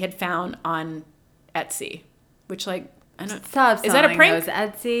that she had found on Etsy, which I don't. Stop. Is that a prank?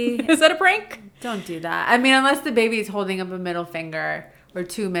 Etsy. Is that a prank? Don't do that. I mean, unless the baby's holding up a middle finger or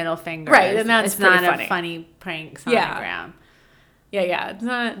two middle fingers, right? And that's not funny. A funny prank sonogram. Yeah. It's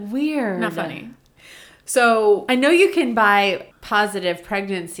not weird. Not funny. So I know you can buy positive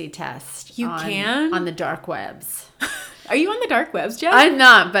pregnancy tests. You can on the dark webs. Are you on the dark webs, Jeff? I'm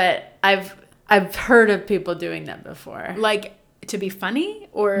not, but I've heard of people doing that before. Like to be funny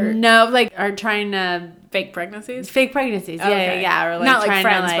or no, are trying to fake pregnancies. Fake pregnancies, yeah. Or not like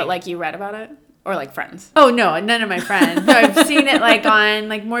Friends, but you read about it, or like Friends. Oh no, none of my friends. No, I've seen it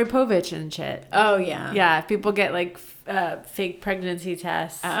on Maury Povich and shit. Oh yeah, yeah. People get fake pregnancy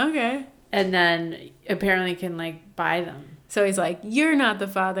tests. Okay, and then apparently can buy them. So he's like, you're not the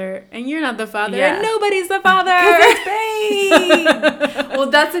father, and you're not the father, and nobody's the father. It's fake. Well,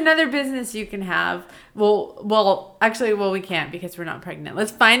 that's another business you can have. Well, actually, we can't because we're not pregnant.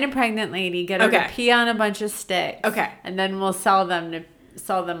 Let's find a pregnant lady, get her to pee on a bunch of sticks. Okay. And then we'll sell them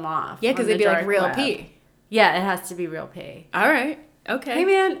off. Yeah, because it'd be real web. pee. Yeah, it has to be real pee. All right. Okay. Hey,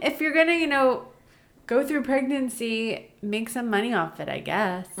 man, if you're going to, go through pregnancy, make some money off it, I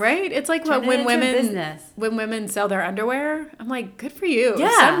guess. Right? It's like when women sell their underwear. I'm like, good for you. Yeah.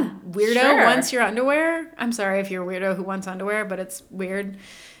 If some weirdo wants your underwear. I'm sorry if you're a weirdo who wants underwear, but it's weird.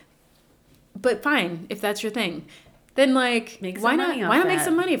 But fine, if that's your thing. Then why not make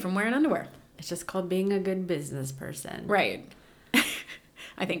some money from wearing underwear? It's just called being a good business person. Right.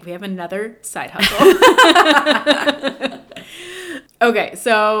 I think we have another side hustle. Okay,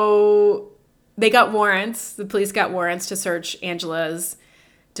 so they got warrants. The police got warrants to search Angela's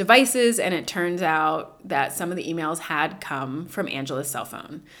devices, and it turns out that some of the emails had come from Angela's cell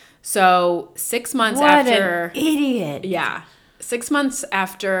phone. So 6 months after... What an idiot. Yeah. 6 months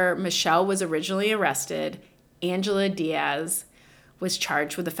after Michelle was originally arrested, Angela Diaz was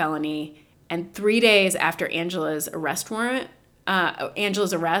charged with a felony, and 3 days after Angela's arrest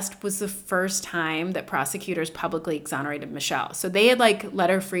was the first time that prosecutors publicly exonerated Michelle. So they had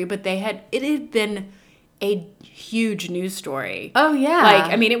let her free, but it had been a huge news story. Oh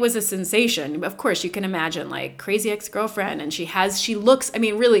yeah. It was a sensation. Of course, you can imagine crazy ex-girlfriend, and she looks,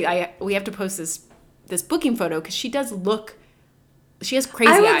 really, we have to post this booking photo because she has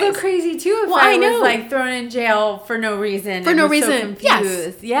crazy eyes. I would look crazy too if I was thrown in jail for no reason. For no reason. So confused.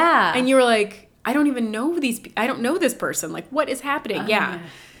 Yes. Yeah. And you were like, I don't even know I don't know this person. What is happening? Yeah.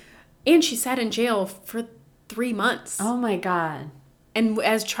 And she sat in jail for 3 months. Oh my God. And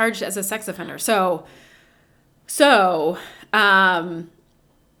as charged as a sex offender. So she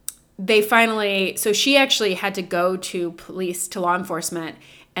actually had to go to law enforcement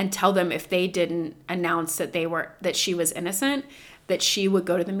and tell them if they didn't announce that she was innocent, that she would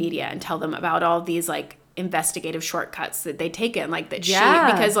go to the media and tell them about all these investigative shortcuts that they'd taken,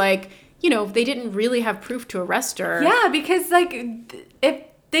 because they didn't really have proof to arrest her. Yeah, because if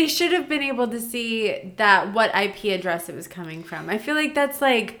they should have been able to see what IP address it was coming from. I feel like that's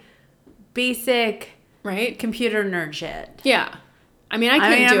basic computer nerd shit. Yeah. I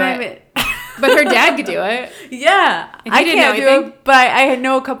couldn't do it. But her dad could do it. Yeah. I can't do it, but I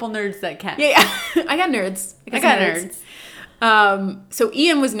know a couple nerds that can. Yeah. I got nerds. So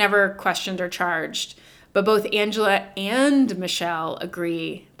Ian was never questioned or charged, but both Angela and Michelle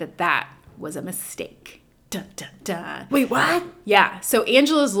agree that was a mistake. Dun, dun, dun. Wait, what? Yeah. So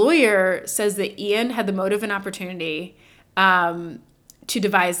Angela's lawyer says that Ian had the motive and opportunity to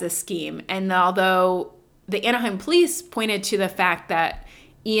devise this scheme. And although the Anaheim police pointed to the fact that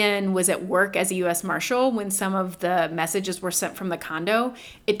Ian was at work as a U.S. Marshal when some of the messages were sent from the condo.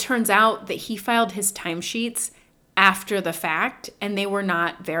 It turns out that he filed his timesheets after the fact, and they were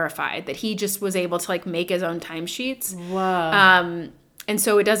not verified, that he just was able to like make his own timesheets. Whoa. And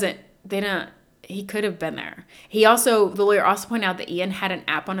so he could have been there. The lawyer also pointed out that Ian had an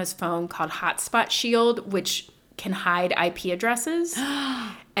app on his phone called Hotspot Shield, which can hide IP addresses,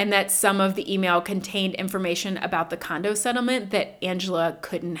 and that some of the email contained information about the condo settlement that Angela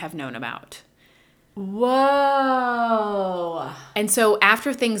couldn't have known about. Whoa. And so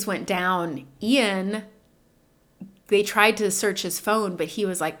after things went down, they tried to search his phone, but he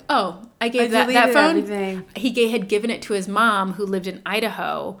was like, oh, I gave that phone. Everything. He had given it to his mom who lived in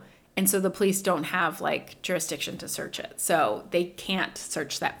Idaho, and so the police don't have like jurisdiction to search it. So they can't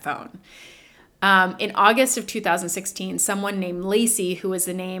search that phone. In August of 2016, someone named Lacey, who was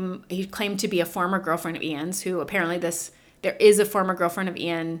he claimed to be a former girlfriend of Ian's, who apparently there is a former girlfriend of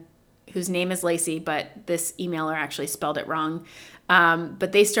Ian whose name is Lacey, but this emailer actually spelled it wrong.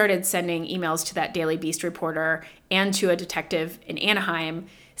 But they started sending emails to that Daily Beast reporter and to a detective in Anaheim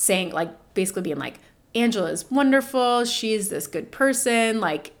saying, like, basically being like, Angela's wonderful. She's this good person.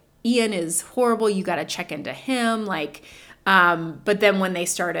 Like, Ian is horrible. You got to check into him. Like, but then when they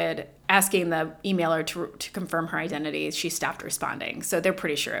started asking the emailer to confirm her identity, she stopped responding. So they're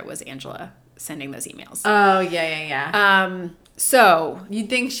pretty sure it was Angela sending those emails. Oh, yeah. So You'd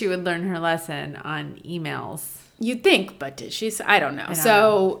think she would learn her lesson on emails. You'd think, but did she? I don't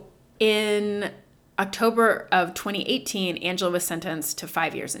know. In October of 2018, Angela was sentenced to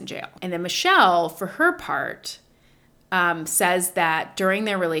 5 years in jail. And then Michelle, for her part, says that during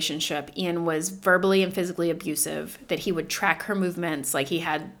their relationship, Ian was verbally and physically abusive, that he would track her movements, like he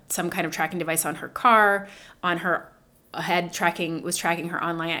had some kind of tracking device on her car, on her head, was tracking her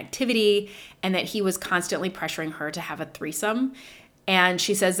online activity, and that he was constantly pressuring her to have a threesome. And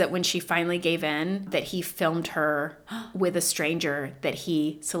she says that when she finally gave in, that he filmed her with a stranger that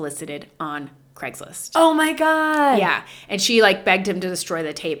he solicited on Craigslist. Oh my God. Yeah. And she like begged him to destroy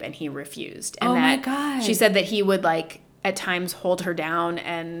the tape and he refused. And my God. She said that he would like at times hold her down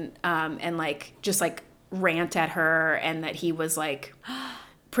and like just like rant at her, and that he was like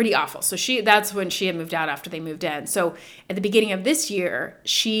pretty awful. So that's when she had moved out after they moved in. So at the beginning of this year,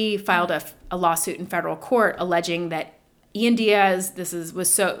 she filed a lawsuit in federal court alleging that Ian Diaz, was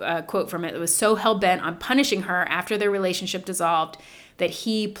so quote from it, was so hell-bent on punishing her after their relationship dissolved that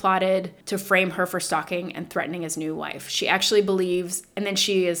he plotted to frame her for stalking and threatening his new wife. She actually believes, and then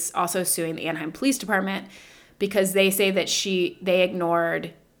she is also suing the Anaheim Police Department because they say that they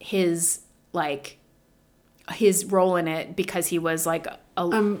ignored his role in it because he was like a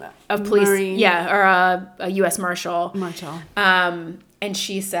police, Marine. or a U.S. Marshal. Marshal. And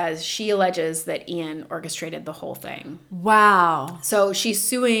she alleges that Ian orchestrated the whole thing. Wow. So she's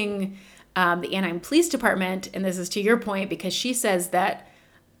suing the Anaheim Police Department, and this is to your point, because she says that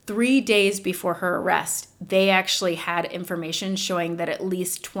 3 days before her arrest, they actually had information showing that at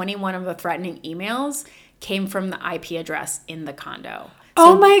least 21 of the threatening emails came from the IP address in the condo.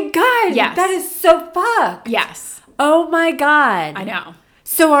 Oh my God. Yes. That is so fucked. Yes. Oh my God. I know.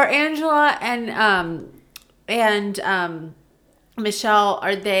 So are Angela and Michelle,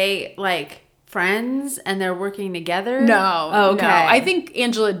 are they like friends and they're working together? No. Oh, okay. No. I think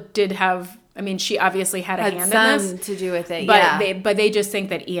Angela did have, she obviously had a hand in this. Some to do with it, but yeah. But they just think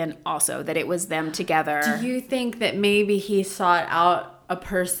that Ian also, that it was them together. Do you think that maybe he sought out a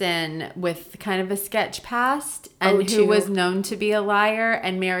person with kind of a sketch past and who was known to be a liar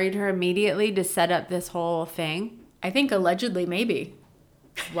and married her immediately to set up this whole thing? I think allegedly, maybe.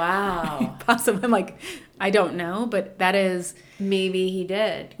 Wow. Possibly. I don't know, but that is... Maybe he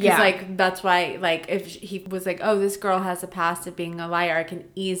did. Yeah. That's why, if he was like, oh, this girl has a past of being a liar, I can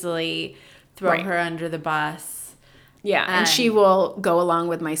easily throw her under the bus. Yeah, and she will go along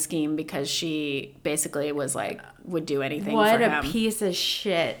with my scheme because she basically was would do anything for him. What a piece of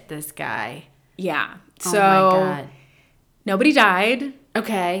shit, this guy. Yeah. So, oh my God. Nobody died.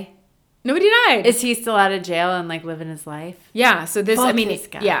 Okay. Nobody died. Is he still out of jail and living his life? Yeah. So this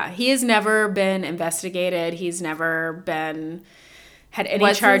guy. Yeah, he has never been investigated. He's never had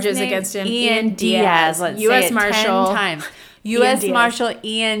any charges against him. Ian Diaz. Let's U.S. say it Marshal 10 times. U.S. Marshal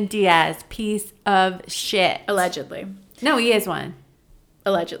Ian Diaz. Piece of shit. Allegedly. No, he is one.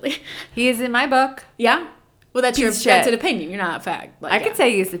 Allegedly. He is in my book. Yeah. Well, that's that's an opinion. You're not a fact. I could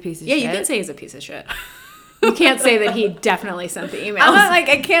say he's a piece of shit. Yeah, you can say he's a piece of shit. You can't say that he definitely sent the emails. I'm not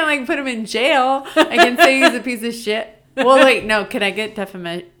I can't put him in jail. I can say he's a piece of shit. Well, no, can I get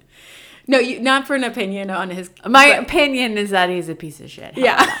defamation? No, not for an opinion on his. My opinion is that he's a piece of shit.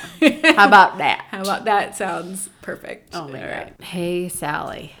 How about that? How about that? Sounds perfect. Oh my God. Hey,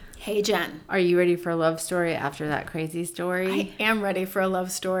 Sally. Hey, Jen. Are you ready for a love story after that crazy story? I am ready for a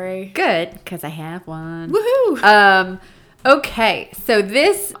love story. Good, because I have one. Woohoo! Okay, so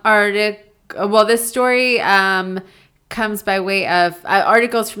this this story comes by way of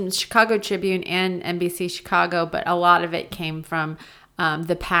articles from the Chicago Tribune and NBC Chicago, but a lot of it came from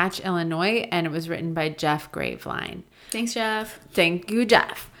The Patch, Illinois, and it was written by Jeff Graveline. Thanks, Jeff. Thank you,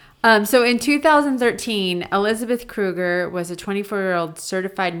 Jeff. So in 2013, Elizabeth Kruger was a 24-year-old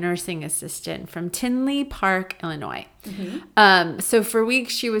certified nursing assistant from Tinley Park, Illinois. Mm-hmm. So for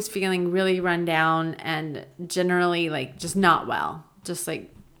weeks, she was feeling really run down and generally like just not well, just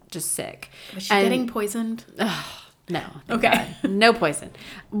sick. Was she getting poisoned? No. Okay. God. No poison.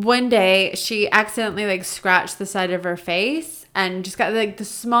 One day, she accidentally like scratched the side of her face and just got like the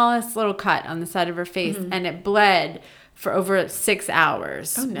smallest little cut on the side of her face, and it bled for over 6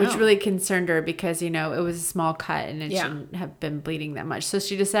 hours, which really concerned her because, it was a small cut and it shouldn't have been bleeding that much. So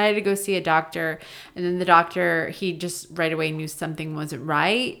she decided to go see a doctor, and then the doctor, he just right away knew something wasn't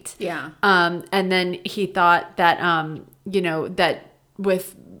right. Yeah. And then he thought that, that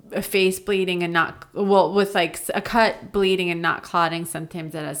with a face bleeding and with like a cut bleeding and not clotting,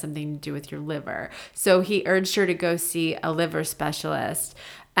 sometimes that has something to do with your liver. So he urged her to go see a liver specialist.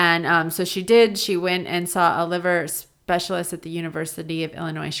 And so she did. She went and saw a liver specialist at the University of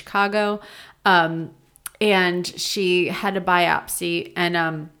Illinois, Chicago. And she had a biopsy,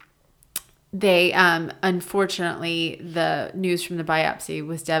 and they unfortunately, the news from the biopsy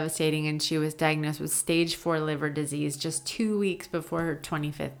was devastating, and she was diagnosed with stage 4 liver disease just 2 weeks before her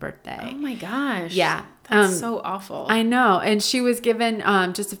 25th birthday. Oh my gosh. Yeah. That's so awful. I know. And she was given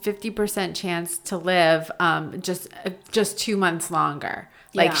just a 50% chance to live just 2 months longer.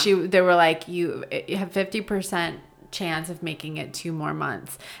 Like they were like, you have 50% chance of making it 2 more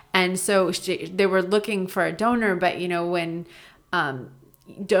months. And so they were looking for a donor, but when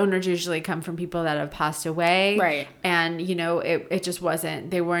donors usually come from people that have passed away, right? And it just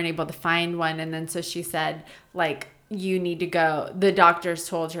wasn't, they weren't able to find one. And then so she said, like, you need to go, the doctors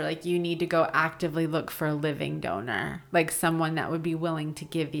told her, like, you need to go actively look for a living donor, like someone that would be willing to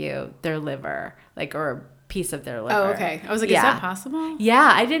give you their liver, like, or a piece of their liver. Oh, okay. I was like, is that possible?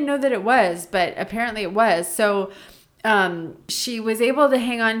 Yeah, I didn't know that it was, but apparently it was. So she was able to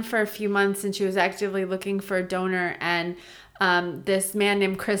hang on for a few months, and she was actively looking for a donor. And this man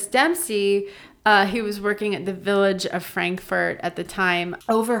named Chris Dempsey, he was working at the Village of Frankfurt at the time,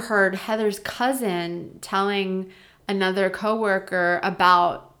 overheard Heather's cousin telling another coworker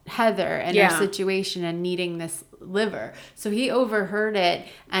about Heather and her situation and needing this liver. So he overheard it,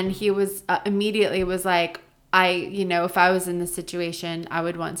 and he was immediately was like, if I was in this situation, I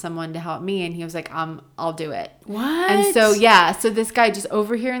would want someone to help me. And he was like, I'll do it. What? And so, so this guy, just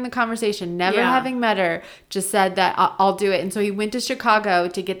overhearing the conversation, never having met her, just said that I'll do it. And so he went to Chicago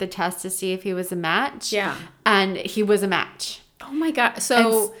to get the test to see if he was a match. Yeah. And he was a match. Oh my God.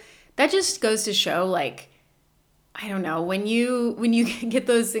 So that just goes to show, like, I don't know, when you get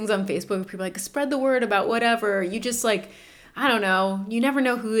those things on Facebook, people are like, spread the word about whatever, you just like, I don't know, you never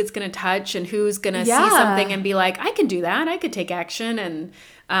know who it's going to touch and who's going to see something and be like, I can do that. I could take action.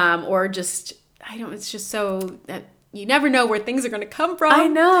 And, or just, it's just so that you never know where things are going to come from. I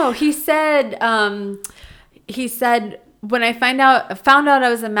know. He said, when I found out I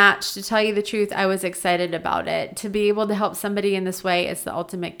was a match, to tell you the truth, I was excited about it. To be able to help somebody in this way is the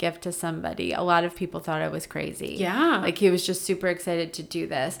ultimate gift to somebody. A lot of people thought I was crazy. Yeah. Like, he was just super excited to do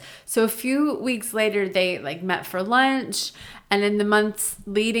this. So a few weeks later, they like met for lunch. And in the months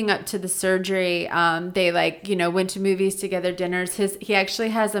leading up to the surgery, they went to movies together, dinners. He actually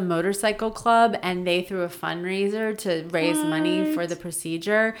has a motorcycle club, and they threw a fundraiser to raise money for the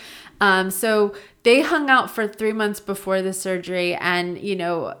procedure. So they hung out for 3 months before the surgery, and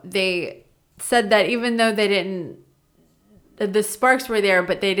they said that even though the sparks were there,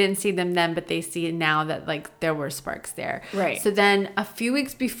 but they didn't see them then, but they see now that like there were sparks there. Right. So then a few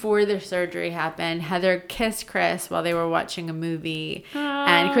weeks before the surgery happened, Heather kissed Chris while they were watching a movie.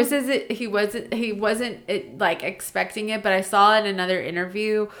 And Chris he wasn't like expecting it, but I saw in another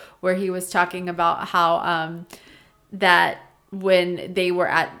interview where he was talking about how that when they were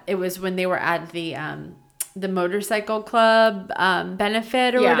at the the motorcycle club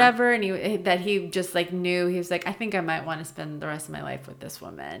benefit or Yeah. whatever, and he just like knew, he was like, I think I might want to spend the rest of my life with this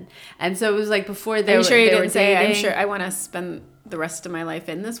woman. And so it was like before they Are you were, sure you they didn't were say, I'm dating. sure I want to spend the rest of my life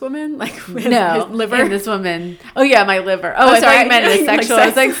in this woman? Like, his liver? In this woman. Oh yeah, my liver. Oh, Oh, I thought sorry. you meant in a Like sexual. I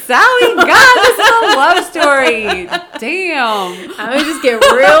was sex. like, Sally, God, this is a love story. Damn. I'm gonna just get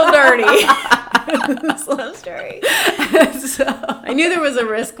real dirty. This love story. So, I knew there was a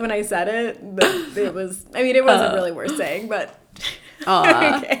risk when I said it. But it wasn't really worth saying, but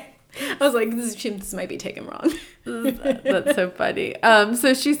okay. I was like, this might be taken wrong. that's so funny.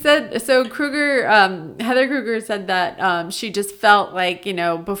 So she said, Heather Kruger said that she just felt like,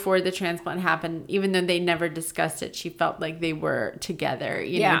 before the transplant happened, even though they never discussed it, she felt like they were together,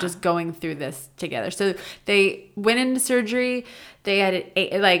 just going through this together. So they went into surgery. They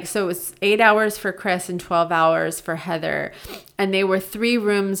had so it was 8 hours for Chris and 12 hours for Heather. And they were 3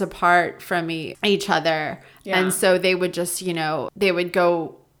 rooms apart from each other. Yeah. And so they would just, they would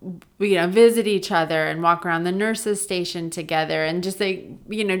go, visit each other and walk around the nurses' station together and just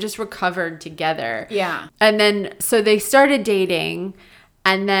just recovered together. Yeah. And then, so they started dating,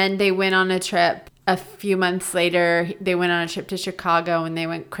 and then they went on a trip. A few months later, they went on a trip to Chicago and they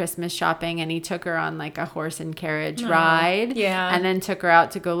went Christmas shopping, and he took her on like a horse and carriage ride. Yeah. And then took her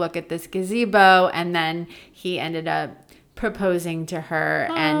out to go look at this gazebo. And then he ended up proposing to her,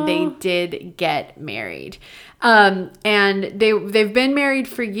 and they did get married. And they've been married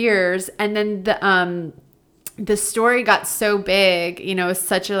for years. And then the story got so big, it was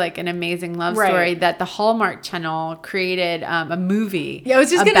such an amazing love story that the Hallmark Channel created a movie. Yeah, I was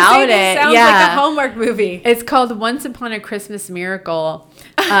just about gonna say, it. this sounds like a Hallmark movie. It's called Once Upon a Christmas Miracle,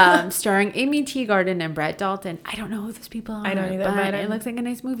 starring Amy Teagarden and Brett Dalton. I don't know who those people are. I don't either, but but it looks like a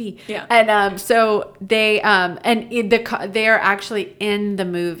nice movie. Yeah. And so they they are actually in the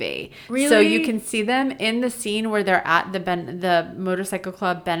movie. Really? So you can see them in the scene where they're at the motorcycle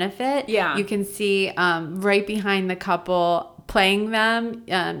club benefit. Yeah. You can see right behind the couple playing them,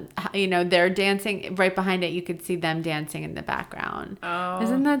 they're dancing right behind it. You could see them dancing in the background. Oh.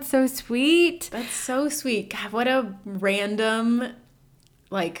 Isn't that so sweet? That's so sweet. God, what a random,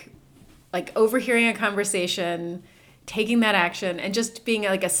 like overhearing a conversation, taking that action, and just being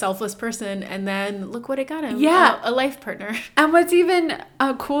like a selfless person, and then look what it got him. Yeah. A life partner. And what's even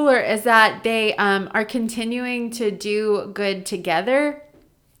cooler is that they are continuing to do good together.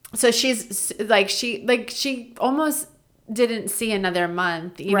 So she's she almost didn't see another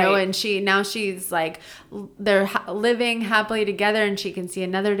month, know, and she's like, they're living happily together, and she can see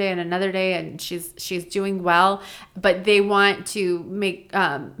another day, and she's doing well, but they want to make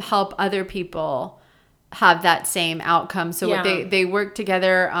help other people have that same outcome. So what they work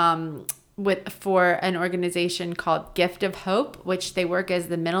together for an organization called Gift of Hope, which they work as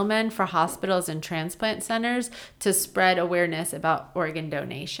the middlemen for hospitals and transplant centers to spread awareness about organ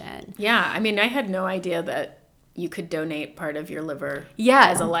donation. Yeah, I mean, I had no idea that you could donate part of your liver Yeah.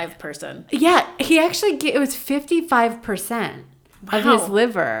 as a live person. Yeah, he actually it was 55% of his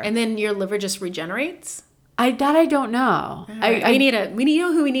liver. And then your liver just regenerates? I don't know. We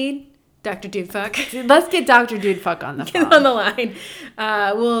know who we need. Dr. Dudefuck. Let's get Dr. Dudefuck on the phone. Get on the line.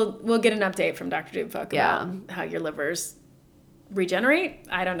 We'll get an update from Dr. Dudefuck Yeah. about how your livers regenerate.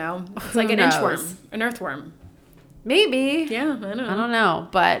 I don't know. It's Who like an knows? inchworm, an earthworm. Maybe. Yeah, I don't know. I don't know,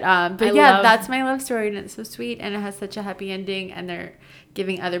 but that's my love story, and it's so sweet, and it has such a happy ending, and they're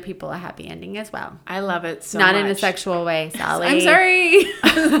giving other people a happy ending as well. I love it so Not much. in a sexual way, Sally. I'm sorry.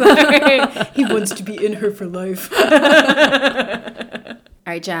 Sorry. He wants to be in her for life.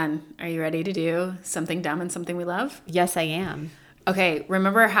 All right, Jen, are you ready to do something dumb and something we love? Yes, I am. Okay,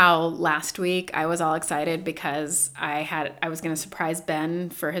 remember how last week I was all excited because I was going to surprise Ben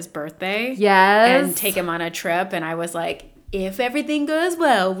for his birthday? Yes. And take him on a trip, and I was like, if everything goes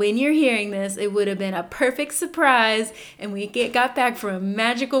well, when you're hearing this, it would have been a perfect surprise, and we got back from a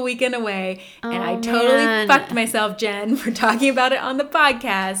magical weekend away, and I totally fucked myself, Jen, for talking about it on the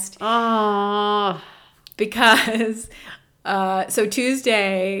podcast. Oh. Because, so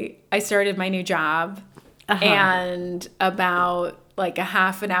Tuesday, I started my new job, and about like a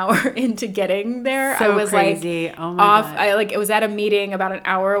half an hour into getting there, So I was crazy. like Oh my off. God. I was at a meeting about an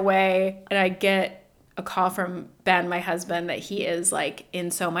hour away, and I get a call from Ben, my husband, that he is like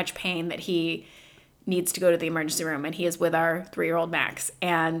in so much pain that he needs to go to the emergency room, and he is with our 3-year-old Max.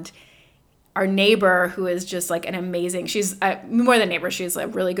 And our neighbor, who is just like an amazing, she's more than neighbor, she's a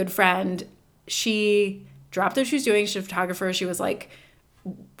really good friend. She dropped what she was doing. She's a photographer. She was like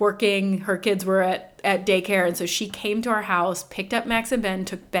working, her kids were at daycare, and so she came to our house, picked up Max and Ben,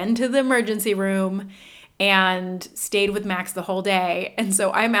 took Ben to the emergency room, and stayed with Max the whole day. And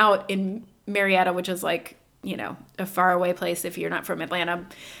so I'm out in Marietta, which is like a faraway place if you're not from Atlanta.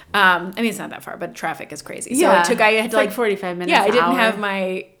 I mean, it's not that far, but traffic is crazy. So Yeah. I had It's to like 45 minutes. Yeah, I didn't hour. have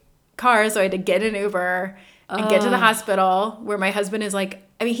my car, so I had to get an Uber and get to the hospital where my husband is like,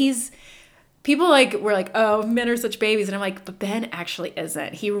 I mean, people were like, oh, men are such babies. And I'm like, but Ben actually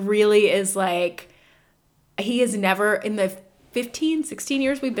isn't. He really is like, he has never, in the 15, 16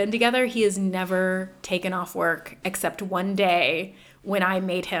 years we've been together, he has never taken off work except one day when I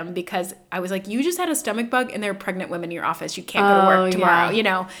made him, because I was like, you just had a stomach bug and there are pregnant women in your office. You can't go to work tomorrow,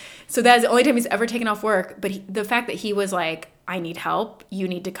 yeah. So that's the only time he's ever taken off work. But the fact that he was like, I need help. You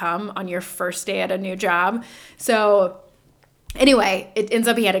need to come on your first day at a new job. So anyway, it ends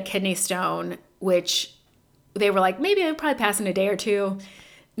up he had a kidney stone, which they were like, maybe it'll probably pass in a day or two.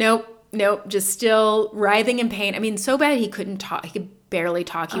 Nope, just still writhing in pain. I mean, so bad he couldn't talk. He could barely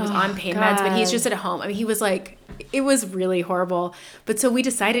talk. He was on pain meds, but he's just at home. I mean, he was like, it was really horrible. But so we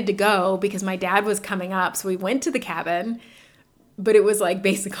decided to go because my dad was coming up. So we went to the cabin, but it was like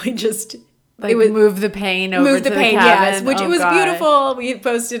basically just... Like, move the pain over to the cabin. Yes, which it was beautiful. We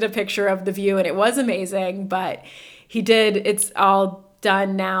posted a picture of the view and it was amazing, but it's all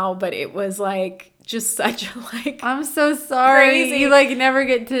done now, but it was like just such a I'm so sorry. Crazy. You never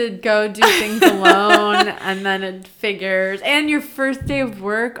get to go do things alone and then it figures. And your first day of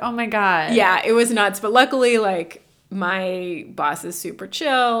work, oh my God. Yeah, it was nuts. But luckily, my boss is super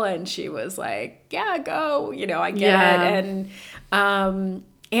chill and she was like, yeah, go, I get it.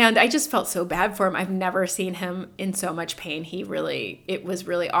 And I just felt so bad for him. I've never seen him in so much pain. It was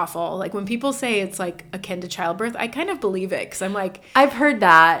really awful. Like when people say it's like akin to childbirth, I kind of believe it because I'm like, I've heard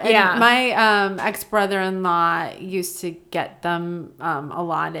that. Yeah. And my ex-brother-in-law used to get them a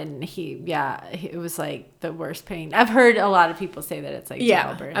lot, and it was like the worst pain. I've heard a lot of people say that it's like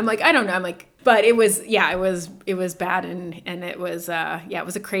childbirth. I'm like, I don't know. I'm like, but it was bad and it was it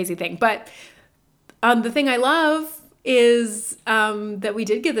was a crazy thing. But the thing I love is that we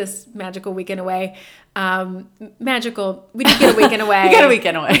did get this magical weekend away. We did get a weekend away. We got a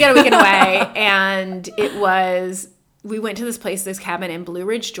weekend away. And we went to this cabin in Blue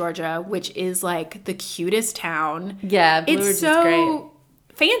Ridge, Georgia, which is like the cutest town. Yeah, Blue Ridge is great. It's so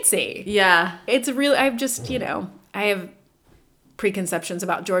fancy. Yeah. It's really, I've just, I have preconceptions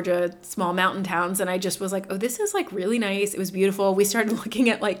about Georgia, small mountain towns, and I just was like, oh, this is like really nice. It was beautiful. We started looking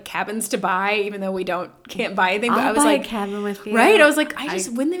at like cabins to buy, even though we can't buy anything. But I was buy like, a cabin with you. Right? I was like,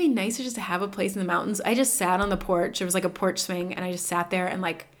 wouldn't it be nicer just to have a place in the mountains? I just sat on the porch. There was like a porch swing, and I just sat there and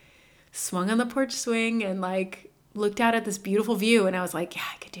like swung on the porch swing and like looked out at this beautiful view, and I was like, yeah,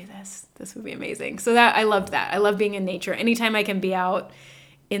 I could do this. This would be amazing. So I loved that. I love being in nature. Anytime I can be out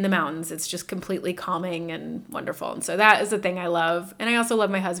in the mountains, it's just completely calming and wonderful. And so that is the thing I love. And I also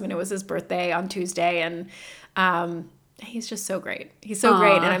love my husband. It was his birthday on Tuesday, and he's just so great. He's so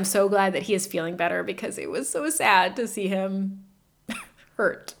great, and I'm so glad that he is feeling better because it was so sad to see him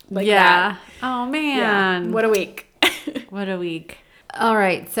hurt like that. Oh man. Yeah. What a week. What a week. All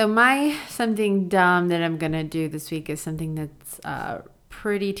right. So something dumb that I'm going to do this week is something that's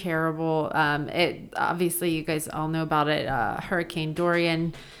pretty terrible. It obviously, you guys all know about it. Hurricane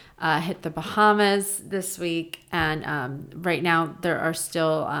Dorian hit the Bahamas this week, and right now there are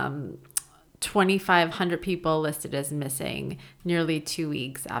still 2,500 people listed as missing ugh, nearly 2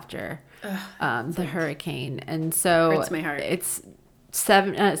 weeks after the hurricane. And so hurts my heart. It's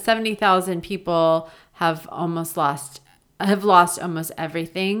 70,000 people have lost almost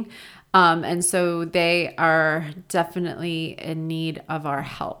everything. And so they are definitely in need of our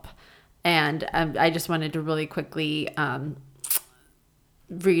help. And I just wanted to really quickly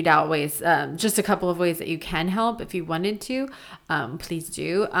read out ways, just a couple of ways that you can help if you wanted to. Please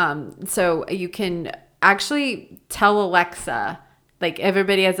do. So you can actually tell Alexa, like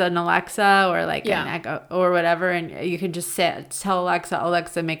everybody has an Alexa or like an Echo or whatever, and you can just tell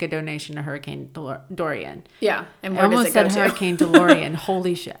Alexa, make a donation to Hurricane Dorian. Yeah. And I almost said Hurricane DeLorean.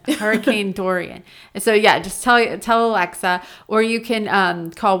 Holy shit. Hurricane Dorian. And so, yeah, just tell Alexa, or you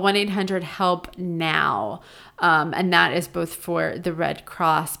can call 1-800-HELP-NOW. And that is both for the Red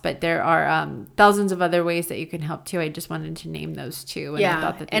Cross, but there are thousands of other ways that you can help too. I just wanted to name those two. And I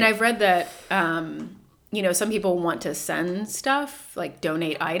thought that I've read that, some people want to send stuff, like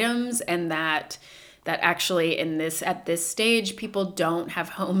donate items, and that actually at this stage, people don't have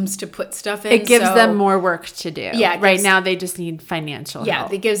homes to put stuff in. It gives them more work to do. Yeah. Right now, they just need financial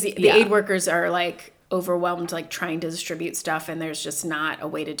help. Yeah, it gives the aid workers are like overwhelmed, like trying to distribute stuff, and there's just not a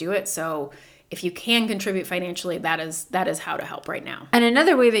way to do it. So if you can contribute financially, that is how to help right now. And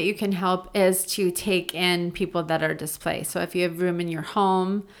another way that you can help is to take in people that are displaced. So if you have room in your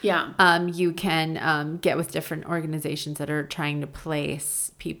home, you can get with different organizations that are trying to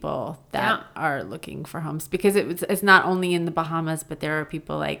place people that are looking for homes, because it's not only in the Bahamas, but there are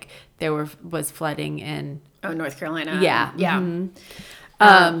people like was flooding in North Carolina. Yeah.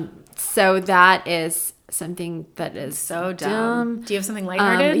 So that is something that is so dumb. Do you have something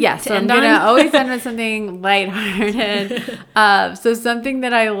lighthearted? Yes. So I'm going to always end with something lighthearted. So something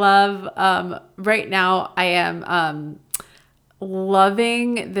that I love right now, I am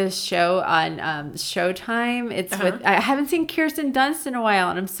loving this show on Showtime. It's with, I haven't seen Kirsten Dunst in a while,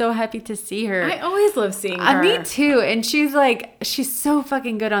 and I'm so happy to see her. I always love seeing her. Me too. And she's so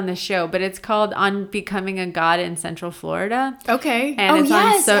fucking good on this show, but it's called On Becoming a God in Central Florida. Okay. And it's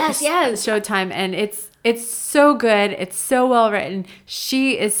on Showtime, and it's so good. It's so well written.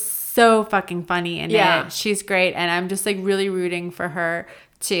 She is so fucking funny in it. She's great, and I'm just like really rooting for her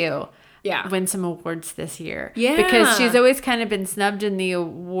to win some awards this year. Yeah. Because she's always kind of been snubbed in the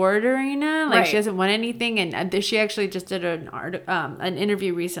award arena. Like she hasn't won anything. And she actually just did an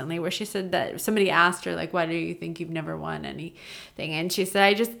interview recently where she said that somebody asked her, like, why do you think you've never won anything? And she said,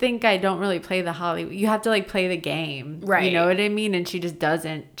 I just think I don't really play the Hollywood. You have to like play the game. Right. You know what I mean? And she just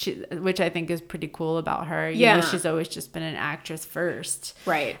doesn't, which I think is pretty cool about her. You know, she's always just been an actress first.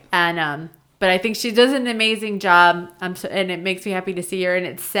 Right. And, but I think she does an amazing job, and it makes me happy to see her. And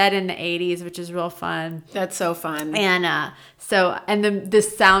it's set in the 80s, which is real fun. That's so fun. And the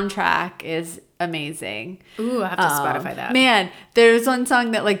soundtrack is amazing. Ooh, I have to Spotify that. Man, there's one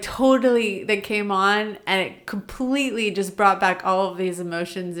song that that came on, and it completely just brought back all of these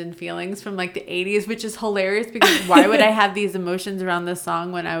emotions and feelings from like the 80s, which is hilarious because why would I have these emotions around this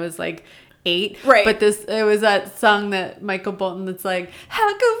song when I was like 8? Right. But it was that song that Michael Bolton that's like, how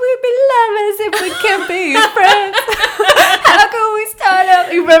could we be lovers if we can't be friends? How could we start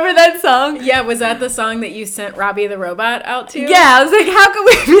out? You remember that song? Yeah, was that the song that you sent Robbie the Robot out to? Yeah, I was like, how could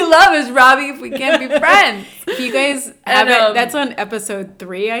we be lovers, Robbie, if we can't be friends? If you guys haven't, that's on episode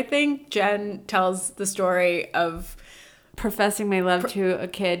 3, I think. Jen tells the story of professing my love to a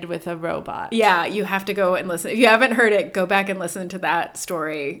kid with a robot. Yeah, you have to go and listen. If you haven't heard it, go back and listen to that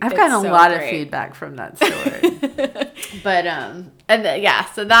story. I've gotten a lot of feedback from that story. But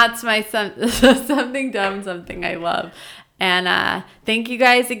so that's my something dumb, something I love. And thank you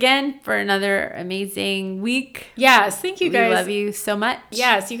guys again for another amazing week. Yes, thank you guys. We love you so much.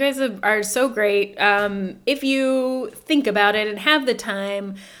 Yes, you guys are so great. If you think about it and have the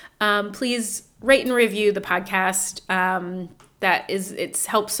time, please rate and review the podcast. It's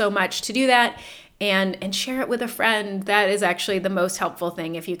helped so much to do that, and share it with a friend. That is actually the most helpful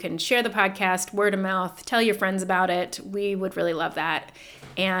thing. If you can share the podcast, word of mouth, tell your friends about it, we would really love that.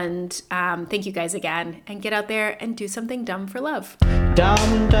 And thank you guys again, and get out there and do something dumb for love.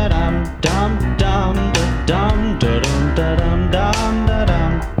 Dum da dum dum dum dum dum dum dum dum.